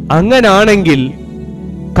 അങ്ങനാണെങ്കിൽ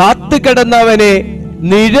കാത്തുകിടന്നവനെ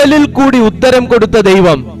നിഴലിൽ കൂടി ഉത്തരം കൊടുത്ത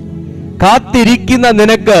ദൈവം കാത്തിരിക്കുന്ന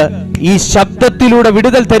നിനക്ക് ഈ ശബ്ദത്തിലൂടെ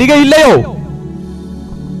വിടുതൽ തരികയില്ലയോ?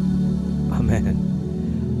 ആമേൻ.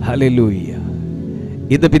 ഹല്ലേലൂയ.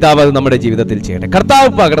 ഇത് പിതാവ് നമ്മുടെ ജീവിതത്തിൽ ചെയ്യട്ടെ. കർത്താവ്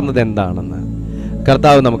പകർന്നത് എന്താണെന്ന്,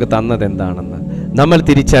 കർത്താവ് നമുക്ക് തന്നത് എന്താണെന്ന് നമ്മൾ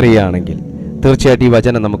തിരിച്ചറിയുകയാണെങ്കിൽ തീർച്ചയായിട്ടും ഈ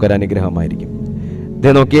വചനം നമുക്കൊരു അനുഗ്രഹമായിരിക്കും. ഇത്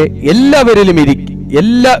നോക്കിയേ,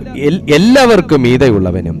 എല്ലാവർക്കും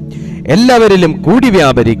മീതെയുള്ളവനും എല്ലാവരിലും കൂടി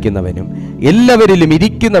വ്യാപരിക്കുന്നവനും എല്ലാവരിലും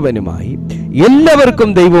ഇരിക്കുന്നവനുമായി എല്ലാവർക്കും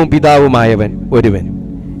ദൈവവും പിതാവുമായവൻ ഒരുവൻ.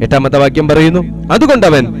 8-ാമത്തെ വാക്യം പറയുന്നു,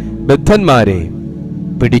 അതുകൊണ്ടവൻ ബദ്ധന്മാരെ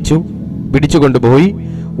പിടിച്ചുകൊണ്ടുപോയി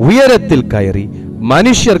ഉയരത്തിൽ കയറി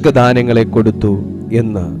മനുഷ്യർക്ക് ദാനങ്ങളെ കൊടുത്തു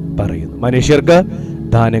എന്ന് പറയുന്നു. മനുഷ്യർക്ക്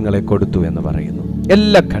ദാനങ്ങളെ കൊടുത്തു എന്ന് പറയുന്നു.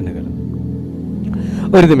 എല്ലാ കണ്ണുകളും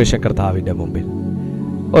ഒരു നിമിഷം കർത്താവിന്റെ മുമ്പിൽ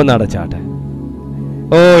ഒന്നടച്ചാട്ടെ.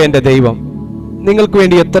 ഓ എൻ്റെ ദൈവം, നിങ്ങൾക്ക്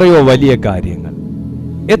വേണ്ടി എത്രയോ വലിയ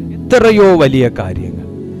കാര്യങ്ങൾ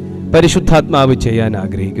പരിശുദ്ധാത്മാവ് ചെയ്യാൻ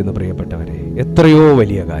ആഗ്രഹിക്കുന്നു. പ്രിയപ്പെട്ടവരെ, എത്രയോ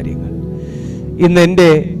വലിയ കാര്യങ്ങൾ. ഇന്ന് എൻ്റെ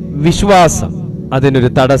വിശ്വാസം അതിനൊരു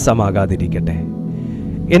തടസ്സമാകാതിരിക്കട്ടെ.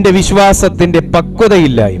 എൻ്റെ വിശ്വാസത്തിൻ്റെ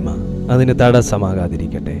പക്വതയില്ലായ്മ അതിന്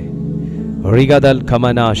തടസ്സമാകാതിരിക്കട്ടെ.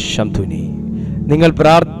 നിങ്ങൾ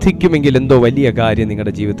പ്രാർത്ഥിക്കുമെങ്കിൽ എന്തോ വലിയ കാര്യം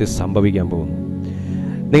നിങ്ങളുടെ ജീവിതത്തിൽ സംഭവിക്കാൻ പോകുന്നു.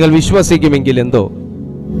 നിങ്ങൾ വിശ്വസിക്കുമെങ്കിൽ എന്തോ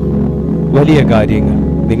വലിയ കാര്യങ്ങൾ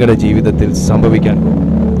നിങ്ങളുടെ ജീവിതത്തിൽ സംഭവിക്കാൻ പോകുന്നു.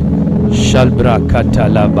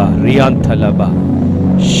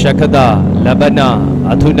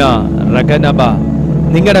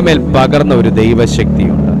 നിങ്ങളുടെ മേൽ പകർന്ന ഒരു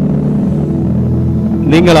ദൈവശക്തിയുണ്ട്.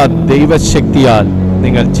 നിങ്ങൾ ആ ദൈവശക്തിയാൽ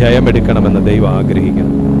നിങ്ങൾ ജയമെടുക്കണമെന്ന് ദൈവം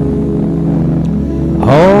ആഗ്രഹിക്കുന്നു.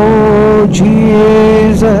 Oh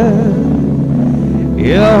Jesus,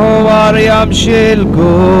 Yehovah Yam Shel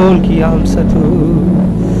Gol Kiyam Satu.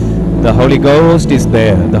 The Holy Ghost is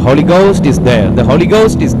there. The Holy Ghost is there. The Holy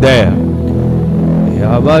Ghost is there.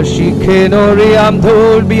 Yavashikenoriam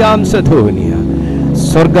Dhul Biyam Satunia.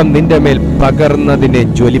 സ്വർഗം നിന്റെ മേൽ പകർന്നതിനെ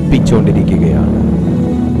ജ്വലിപ്പിച്ചുകൊണ്ടിരിക്കുകയാണ്.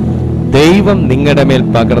 ദൈവം നിങ്ങളുടെ മേൽ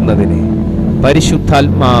പകർന്നതിനെ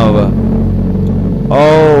പരിശുദ്ധാത്മാവ്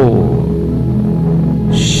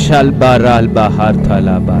ശൽബാരാൽ ബഹാർ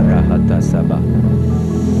തലബാരഹത സബ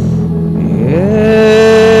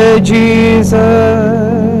ജീസസ്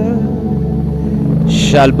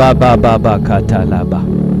ശൽബാ ബാബാ ബകതലബ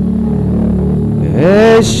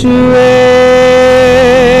യേശുവേ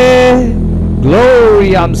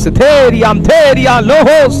Gloriam Setheriam Theriam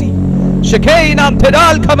Lohosi Shekinam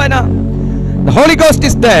Tedal Kamana. The Holy Ghost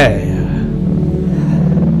is there.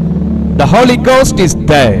 The Holy Ghost is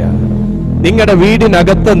there. നിങ്ങളുടെ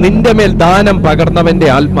വീടിനകത്ത് നിന്റെ മേൽ ദാനം പകർന്നവന്റെ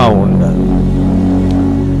ആത്മാവുണ്ട്.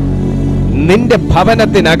 നിന്റെ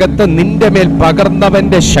ഭവനത്തിനകത്ത് നിന്റെ മേൽ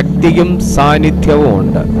പകർന്നവന്റെ ശക്തിയും സാന്നിധ്യവും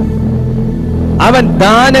ഉണ്ട്. അവൻ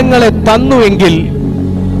ദാനങ്ങളെ തന്നുവെങ്കിൽ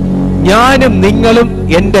ഞാനും നിങ്ങളും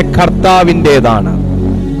എൻ്റെ കർത്താവിൻ്റെതാണ്.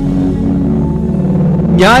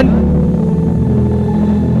 ഞാൻ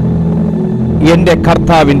എൻ്റെ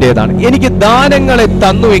കർത്താവിൻ്റെതാണ്. എനിക്ക് ദാനങ്ങളെ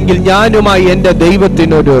തന്നുവെങ്കിൽ ഞാനുമായി എൻ്റെ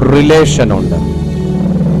ദൈവത്തിനൊരു റിലേഷൻ ഉണ്ട്.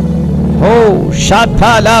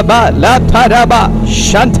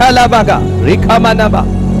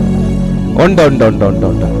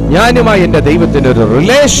 ഉണ്ട്. ഞാനുമായി എൻ്റെ ദൈവത്തിനൊരു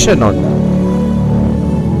റിലേഷൻ ഉണ്ട്.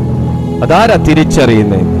 അതാരാ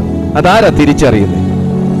തിരിച്ചറിയുന്നത്?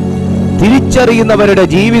 തിരിച്ചറിയുന്നവരുടെ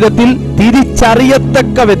ജീവിതത്തിൽ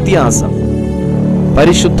തിരിച്ചറിയത്തക്ക വ്യത്യാസം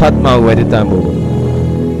പരിശുദ്ധാത്മാവ് വരുത്താൻ പോകുന്നു.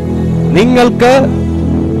 നിങ്ങൾക്ക്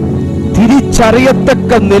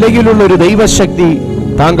തിരിച്ചറിയത്തക്ക നിലയിലുള്ള ഒരു ദൈവശക്തി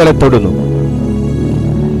താങ്കളെ തൊടുന്നു.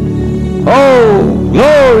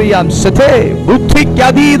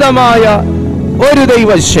 ബുദ്ധിക്കതീതമായ ഒരു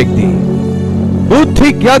ദൈവശക്തി,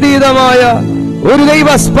 ബുദ്ധിക്കതീതമായ ഒരു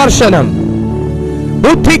ദൈവസ്പർശനം,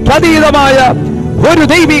 ബുദ്ധിക്കതീതമായ ഒരു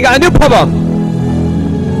ദൈവിക അനുഭവം.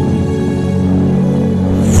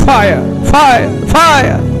 Fire, fire,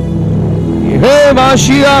 fire.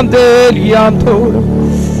 Yemashiam del yam Torah,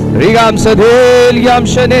 Rigam Sadel yam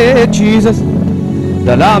Shane Jesus.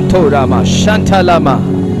 Dalam Torah ma Shantalama,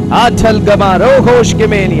 Atal Gamar Ohosh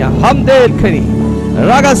Gemenia, Hamdel Kani,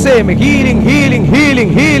 Ragasem healing.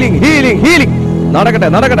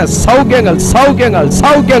 Naragada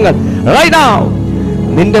Saugangal. Right now.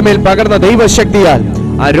 നിന്റെ മേൽ പകർന്ന ദൈവശക്തിയാൽ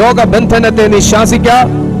ആ രോഗബന്ധനത്തെ നീ ശാസിക്കുക.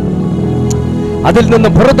 അതിൽ നിന്ന്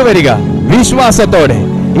പുറത്തു വരിക വിശ്വാസത്തോടെ.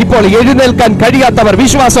 ഇപ്പോൾ എഴുന്നേൽക്കാൻ കഴിയാത്തവർ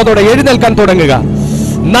വിശ്വാസത്തോടെ എഴുന്നേൽക്കാൻ തുടങ്ങുക.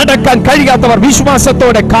 നടക്കാൻ കഴിയാത്തവർ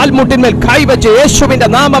വിശ്വാസത്തോടെ കാൽമുട്ടിന്മേൽ കൈവച്ച് യേശുവിന്റെ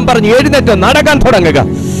നാമം പറഞ്ഞ് എഴുന്നേറ്റ് നടക്കാൻ തുടങ്ങുക.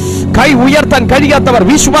 കൈ ഉയർത്താൻ കഴിയാത്തവർ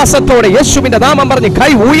വിശ്വാസത്തോടെ യേശുവിന്റെ നാമം പറഞ്ഞ്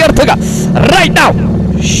കൈ ഉയർത്തുക. റൈറ്റ് നൗ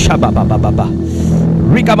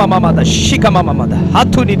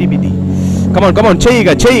Come on,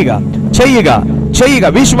 ചെയ്യുക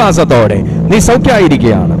വിശ്വാസത്തോടെ. നീ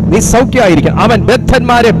സൗഖ്യമായിരിക്കുകയാണ്. അവൻ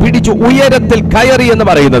ബദ്ധന്മാരെ പിടിച്ചു ഉയരത്തിൽ കയറി എന്ന്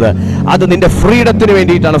പറയുന്നത് അത് നിന്റെ ഫ്രീഡത്തിന്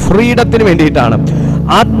വേണ്ടിയിട്ടാണ്.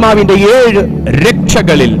 ആത്മാവിന്റെ 7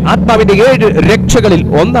 രക്ഷകളിൽ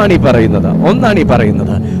ഒന്നാണ് ഈ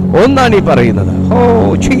പറയുന്നത്. Oh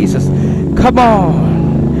Jesus, come on,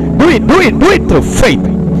 do it through faith.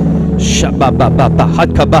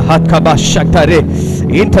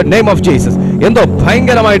 In the name of Jesus. എന്തോ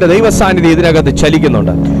ഭയങ്കരമായിട്ട് ദൈവസാന്നിധ്യം ഇതിനകത്ത്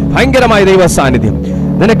ചലിക്കുന്നുണ്ട്. ഭയങ്കരമായ ദൈവസാന്നിധ്യം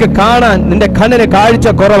നിനക്ക് കാണാൻ നിന്റെ കണ്ണിന് കാഴ്ച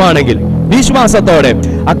കുറവാണെങ്കിൽ വിശ്വാസത്തോടെ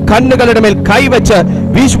ആ കണ്ണുകളുടെ മേൽ കൈവച്ച്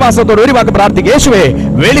വിശ്വാസത്തോടെ ഒരു വാക്ക് പ്രാർത്ഥിക്കുക. യേശുവേ,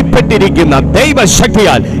 വെളിപ്പെട്ടിരിക്കുന്ന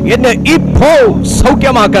ദൈവശക്തിയാൽ എന്നെ ഇപ്പോൾ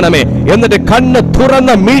സൗഖ്യമാക്കണമേ. എന്നിട്ട് കണ്ണ്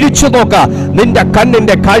തുറന്ന് മിഴിച്ചു നോക്ക. നിന്റെ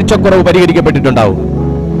കണ്ണിന്റെ കാഴ്ചക്കുറവ് പരിഹരിക്കപ്പെട്ടിട്ടുണ്ടാവും.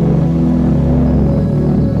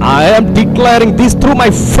 I am declaring this through my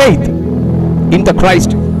faith in the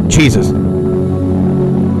Christ Jesus.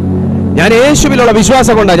 ഞാൻ യേശുവിലുള്ള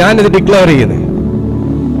വിശ്വാസം കൊണ്ടാണ് ഞാനിത് ഡിക്ലെയർ ചെയ്യുന്നത്.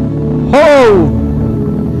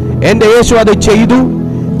 എൻ്റെ യേശു അത്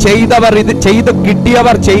ചെയ്തവർ, ഇത് ചെയ്ത്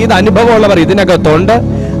കിട്ടിയവർ, ചെയ്ത അനുഭവമുള്ളവർ ഇതിനകത്തുണ്ട്.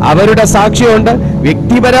 അവരുടെ സാക്ഷ്യമുണ്ട്.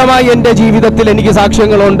 വ്യക്തിപരമായി എൻ്റെ ജീവിതത്തിൽ എനിക്ക്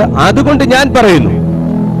സാക്ഷ്യങ്ങളുണ്ട്. അതുകൊണ്ട് ഞാൻ പറയുന്നു,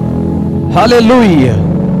 hallelujah.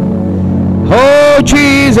 Oh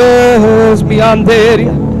Jesus, beyond there,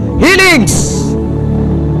 healings,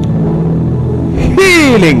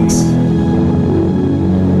 healings.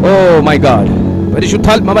 Oh my God,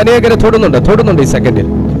 പരിശുദ്ധാത്മാവ് അനേകരെ തൊടുന്നുണ്ട് ഈ സെക്കൻഡിൽ.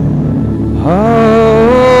 Oh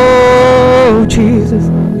Jesus,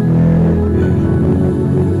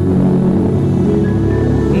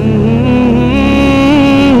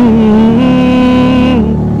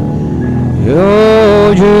 oh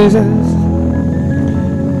Jesus.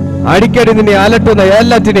 അടിക്കടി നിന്നെ അലട്ടുന്ന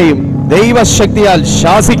എല്ലാറ്റിനെയും ദൈവശക്തിയാൽ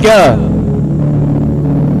ശാസിക്ക.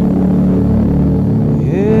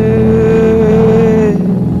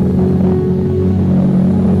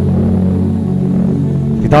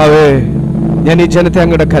 പിതാവേ, ഞാൻ ഈ ജനത്തെ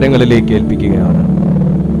അങ്ങയുടെ കരങ്ങളിലേക്ക് ഏൽപ്പിക്കുകയാണ്.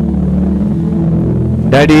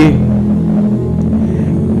 ഡാഡി,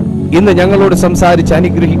 ഇന്ന് ഞങ്ങളോട് സംസാരിച്ച്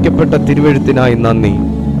അനുഗ്രഹിക്കപ്പെട്ട തിരുവെഴുത്തിനായി നന്ദി.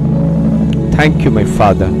 Thank you my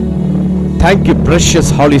father. Thank you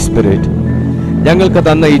precious holy spirit. ഞങ്ങൾക്ക്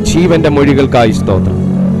തന്ന ഈ ജീവന്റെ മൊഴികൾക്കായി സ്തോത്രം.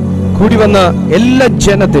 കൂടി വന്ന എല്ലാ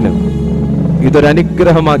ജനത്തിനും ഇതൊരു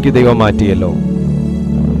അനുഗ്രഹമാക്കി ദൈവം മാറ്റിയല്ലോ.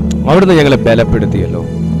 അവിടുന്ന് ഞങ്ങളെ ബലപ്പെടുത്തിയല്ലോ.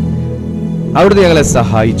 അവിടുന്ന് ഞങ്ങളെ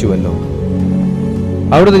സഹായിച്ചുവല്ലോ.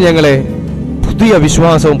 അവിടുന്ന് ഞങ്ങളെ പുതിയ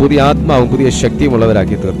വിശ്വാസവും പുതിയ ആത്മാവും പുതിയ ശക്തിയും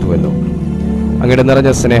ഉള്ളവരാക്കി തീർത്തുവല്ലോ. അങ്ങയുടെ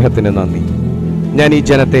നിറഞ്ഞ സ്നേഹത്തിന് നന്ദി. ഞാൻ ഈ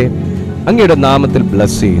ജനത്തെ അങ്ങയുടെ നാമത്തിൽ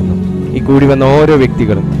ബ്ലസ് ചെയ്യുന്നു. ഈ കൂടി വന്ന ഓരോ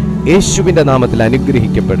വ്യക്തികളും യേശുവിൻ്റെ നാമത്തിൽ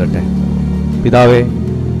അനുഗ്രഹിക്കപ്പെടട്ടെ. പിതാവേ,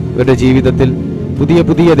 ഇവരുടെ ജീവിതത്തിൽ പുതിയ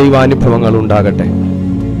പുതിയ ദൈവാനുഭവങ്ങൾ ഉണ്ടാകട്ടെ.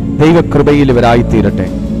 ദൈവകൃപയിൽ ഇവരായിത്തീരട്ടെ.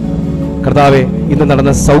 കർത്താവേ, ഇന്ന്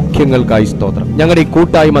നടന്ന സൗഖ്യങ്ങൾക്കായി സ്തോത്രം. ഞങ്ങളുടെ ഈ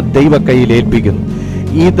കൂട്ടായ്മ ദൈവ കയ്യിൽ ഏൽപ്പിക്കുന്നു.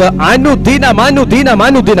 ഇത്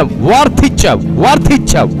അനുദിനം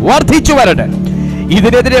വർദ്ധിച്ചു വരട്ടെ.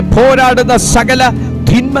 ഇതിനെതിരെ പോരാടുന്ന സകല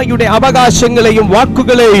തിന്മയുടെ അവകാശങ്ങളെയും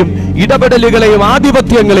വാക്കുകളെയും ഇടപെടലുകളെയും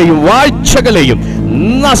ആധിപത്യങ്ങളെയും വാഴ്ചകളെയും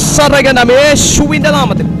നസറയനാം യേശുവിന്റെ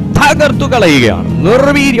നാമത്തിൽ തകർത്തു കളയുകയാണ്.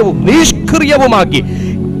 നിർവീര്യവും നിഷ്ക്രിയവുമാക്കി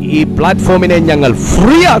ഈ പ്ലാറ്റ്ഫോമിനെ ഞങ്ങൾ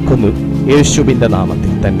ഫ്രീ ആക്കുന്നു യേശുവിന്റെ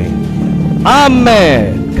നാമത്തിൽ തന്നെ. ആമേൻ.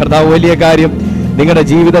 കർത്താവ് വലിയ കാര്യം നിങ്ങളുടെ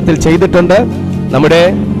ജീവിതത്തിൽ ചെയ്തിട്ടുണ്ട്. നമ്മുടെ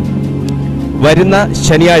വരുന്ന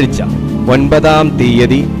ശനിയാഴ്ച 9-ാം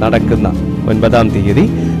തീയതി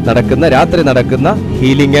നടക്കുന്ന രാത്രി നടക്കുന്ന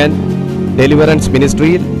ഹീലിംഗ് ആൻഡ് ഡെലിവറൻസ്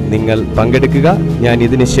മിനിസ്ട്രിയിൽ നിങ്ങൾ പങ്കെടുക്കുക. ഞാൻ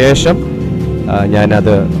ഇതിന് ശേഷം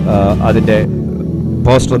അതിൻ്റെ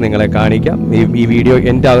പോസ്റ്റർ നിങ്ങളെ കാണിക്കാം. ഈ വീഡിയോ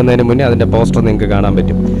എൻഡ് ആകുന്നതിന് മുന്നേ അതിൻ്റെ പോസ്റ്റർ നിങ്ങൾക്ക് കാണാൻ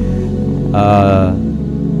പറ്റും.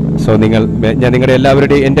 സോ ഞാൻ നിങ്ങളുടെ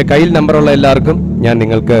എല്ലാവരുടെയും എൻ്റെ കയ്യിൽ നമ്പറുള്ള എല്ലാവർക്കും ഞാൻ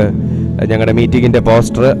നിങ്ങൾക്ക് ഞങ്ങളുടെ മീറ്റിങ്ങിൻ്റെ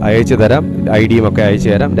പോസ്റ്റർ അയച്ചു തരാം. ഐഡിയും ഒക്കെ അയച്ചു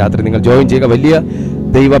തരാം. രാത്രി നിങ്ങൾ ജോയിൻ ചെയ്യുക. വലിയ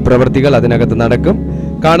ദൈവ പ്രവൃത്തികൾ അതിനകത്ത് നടക്കും.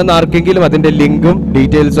 കാണുന്ന ആർക്കെങ്കിലും അതിൻ്റെ ലിങ്കും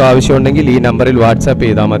ഡീറ്റെയിൽസും ആവശ്യമുണ്ടെങ്കിൽ ഈ നമ്പറിൽ വാട്സാപ്പ്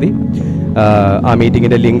ചെയ്താൽ മതി. ആ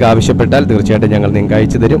മീറ്റിങ്ങിൻ്റെ ലിങ്ക് ആവശ്യപ്പെട്ടാൽ തീർച്ചയായിട്ടും ഞങ്ങൾ നിങ്ങൾക്ക്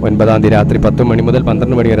അയച്ചു തരും. 9-ാം തീയതി രാത്രി 10 മണി മുതൽ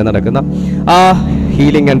 12 മണി വരെ നടക്കുന്ന ആ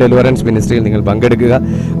ഹീലിംഗ് ആൻഡ് ഡെലിവറൻസ് മിനിസ്ട്രിയിൽ നിങ്ങൾ പങ്കെടുക്കുക.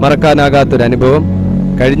 മറക്കാനാകാത്തൊരു അനുഭവം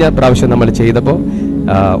കഴിഞ്ഞ പ്രാവശ്യം നമ്മൾ ചെയ്തപ്പോൾ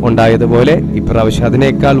ഉണ്ടായതുപോലെ ഇപ്രാവശ്യം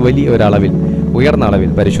അതിനേക്കാൾ വലിയ ഒരളവിൽ, ഉയർന്ന അളവിൽ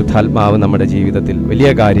പരിശുദ്ധാത്മാവ് നമ്മുടെ ജീവിതത്തിൽ വലിയ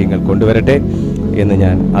കാര്യങ്ങൾ കൊണ്ടുവരട്ടെ എന്ന്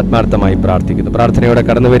ഞാൻ ആത്മാർത്ഥമായി പ്രാർത്ഥിക്കുന്നു. പ്രാർത്ഥനയോടെ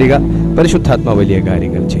കടന്നു വരിക. പരിശുദ്ധാത്മാവ് വലിയ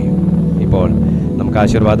കാര്യങ്ങൾ ചെയ്യും. ഇപ്പോൾ നമുക്ക്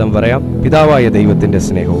ആശീർവാദം പറയാം. പിതാവായ ദൈവത്തിൻ്റെ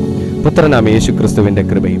സ്നേഹവും പുത്രനാം യേശു ക്രിസ്തുവിൻ്റെ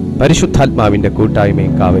കൃപയും പരിശുദ്ധാത്മാവിൻ്റെ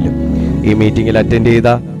കൂട്ടായ്മയും കാവലും ഈ മീറ്റിങ്ങിൽ അറ്റൻഡ് ചെയ്ത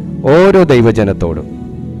ഓരോ ദൈവജനത്തോടും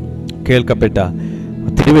കേൾക്കപ്പെട്ട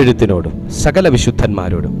തിരുവെഴുത്തിനോടും സകല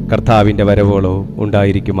വിശുദ്ധന്മാരോടും കർത്താവിൻ്റെ വരവോളവും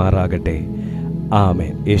ഉണ്ടായിരിക്കുമാറാകട്ടെ.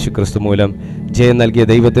 ആമേൻ. യേശു ക്രിസ്തു മൂലം ജയം നൽകിയ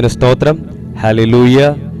ദൈവത്തിന് സ്തോത്രം. Hallelujah,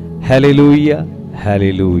 hallelujah,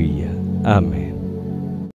 hallelujah. ആമേൻ.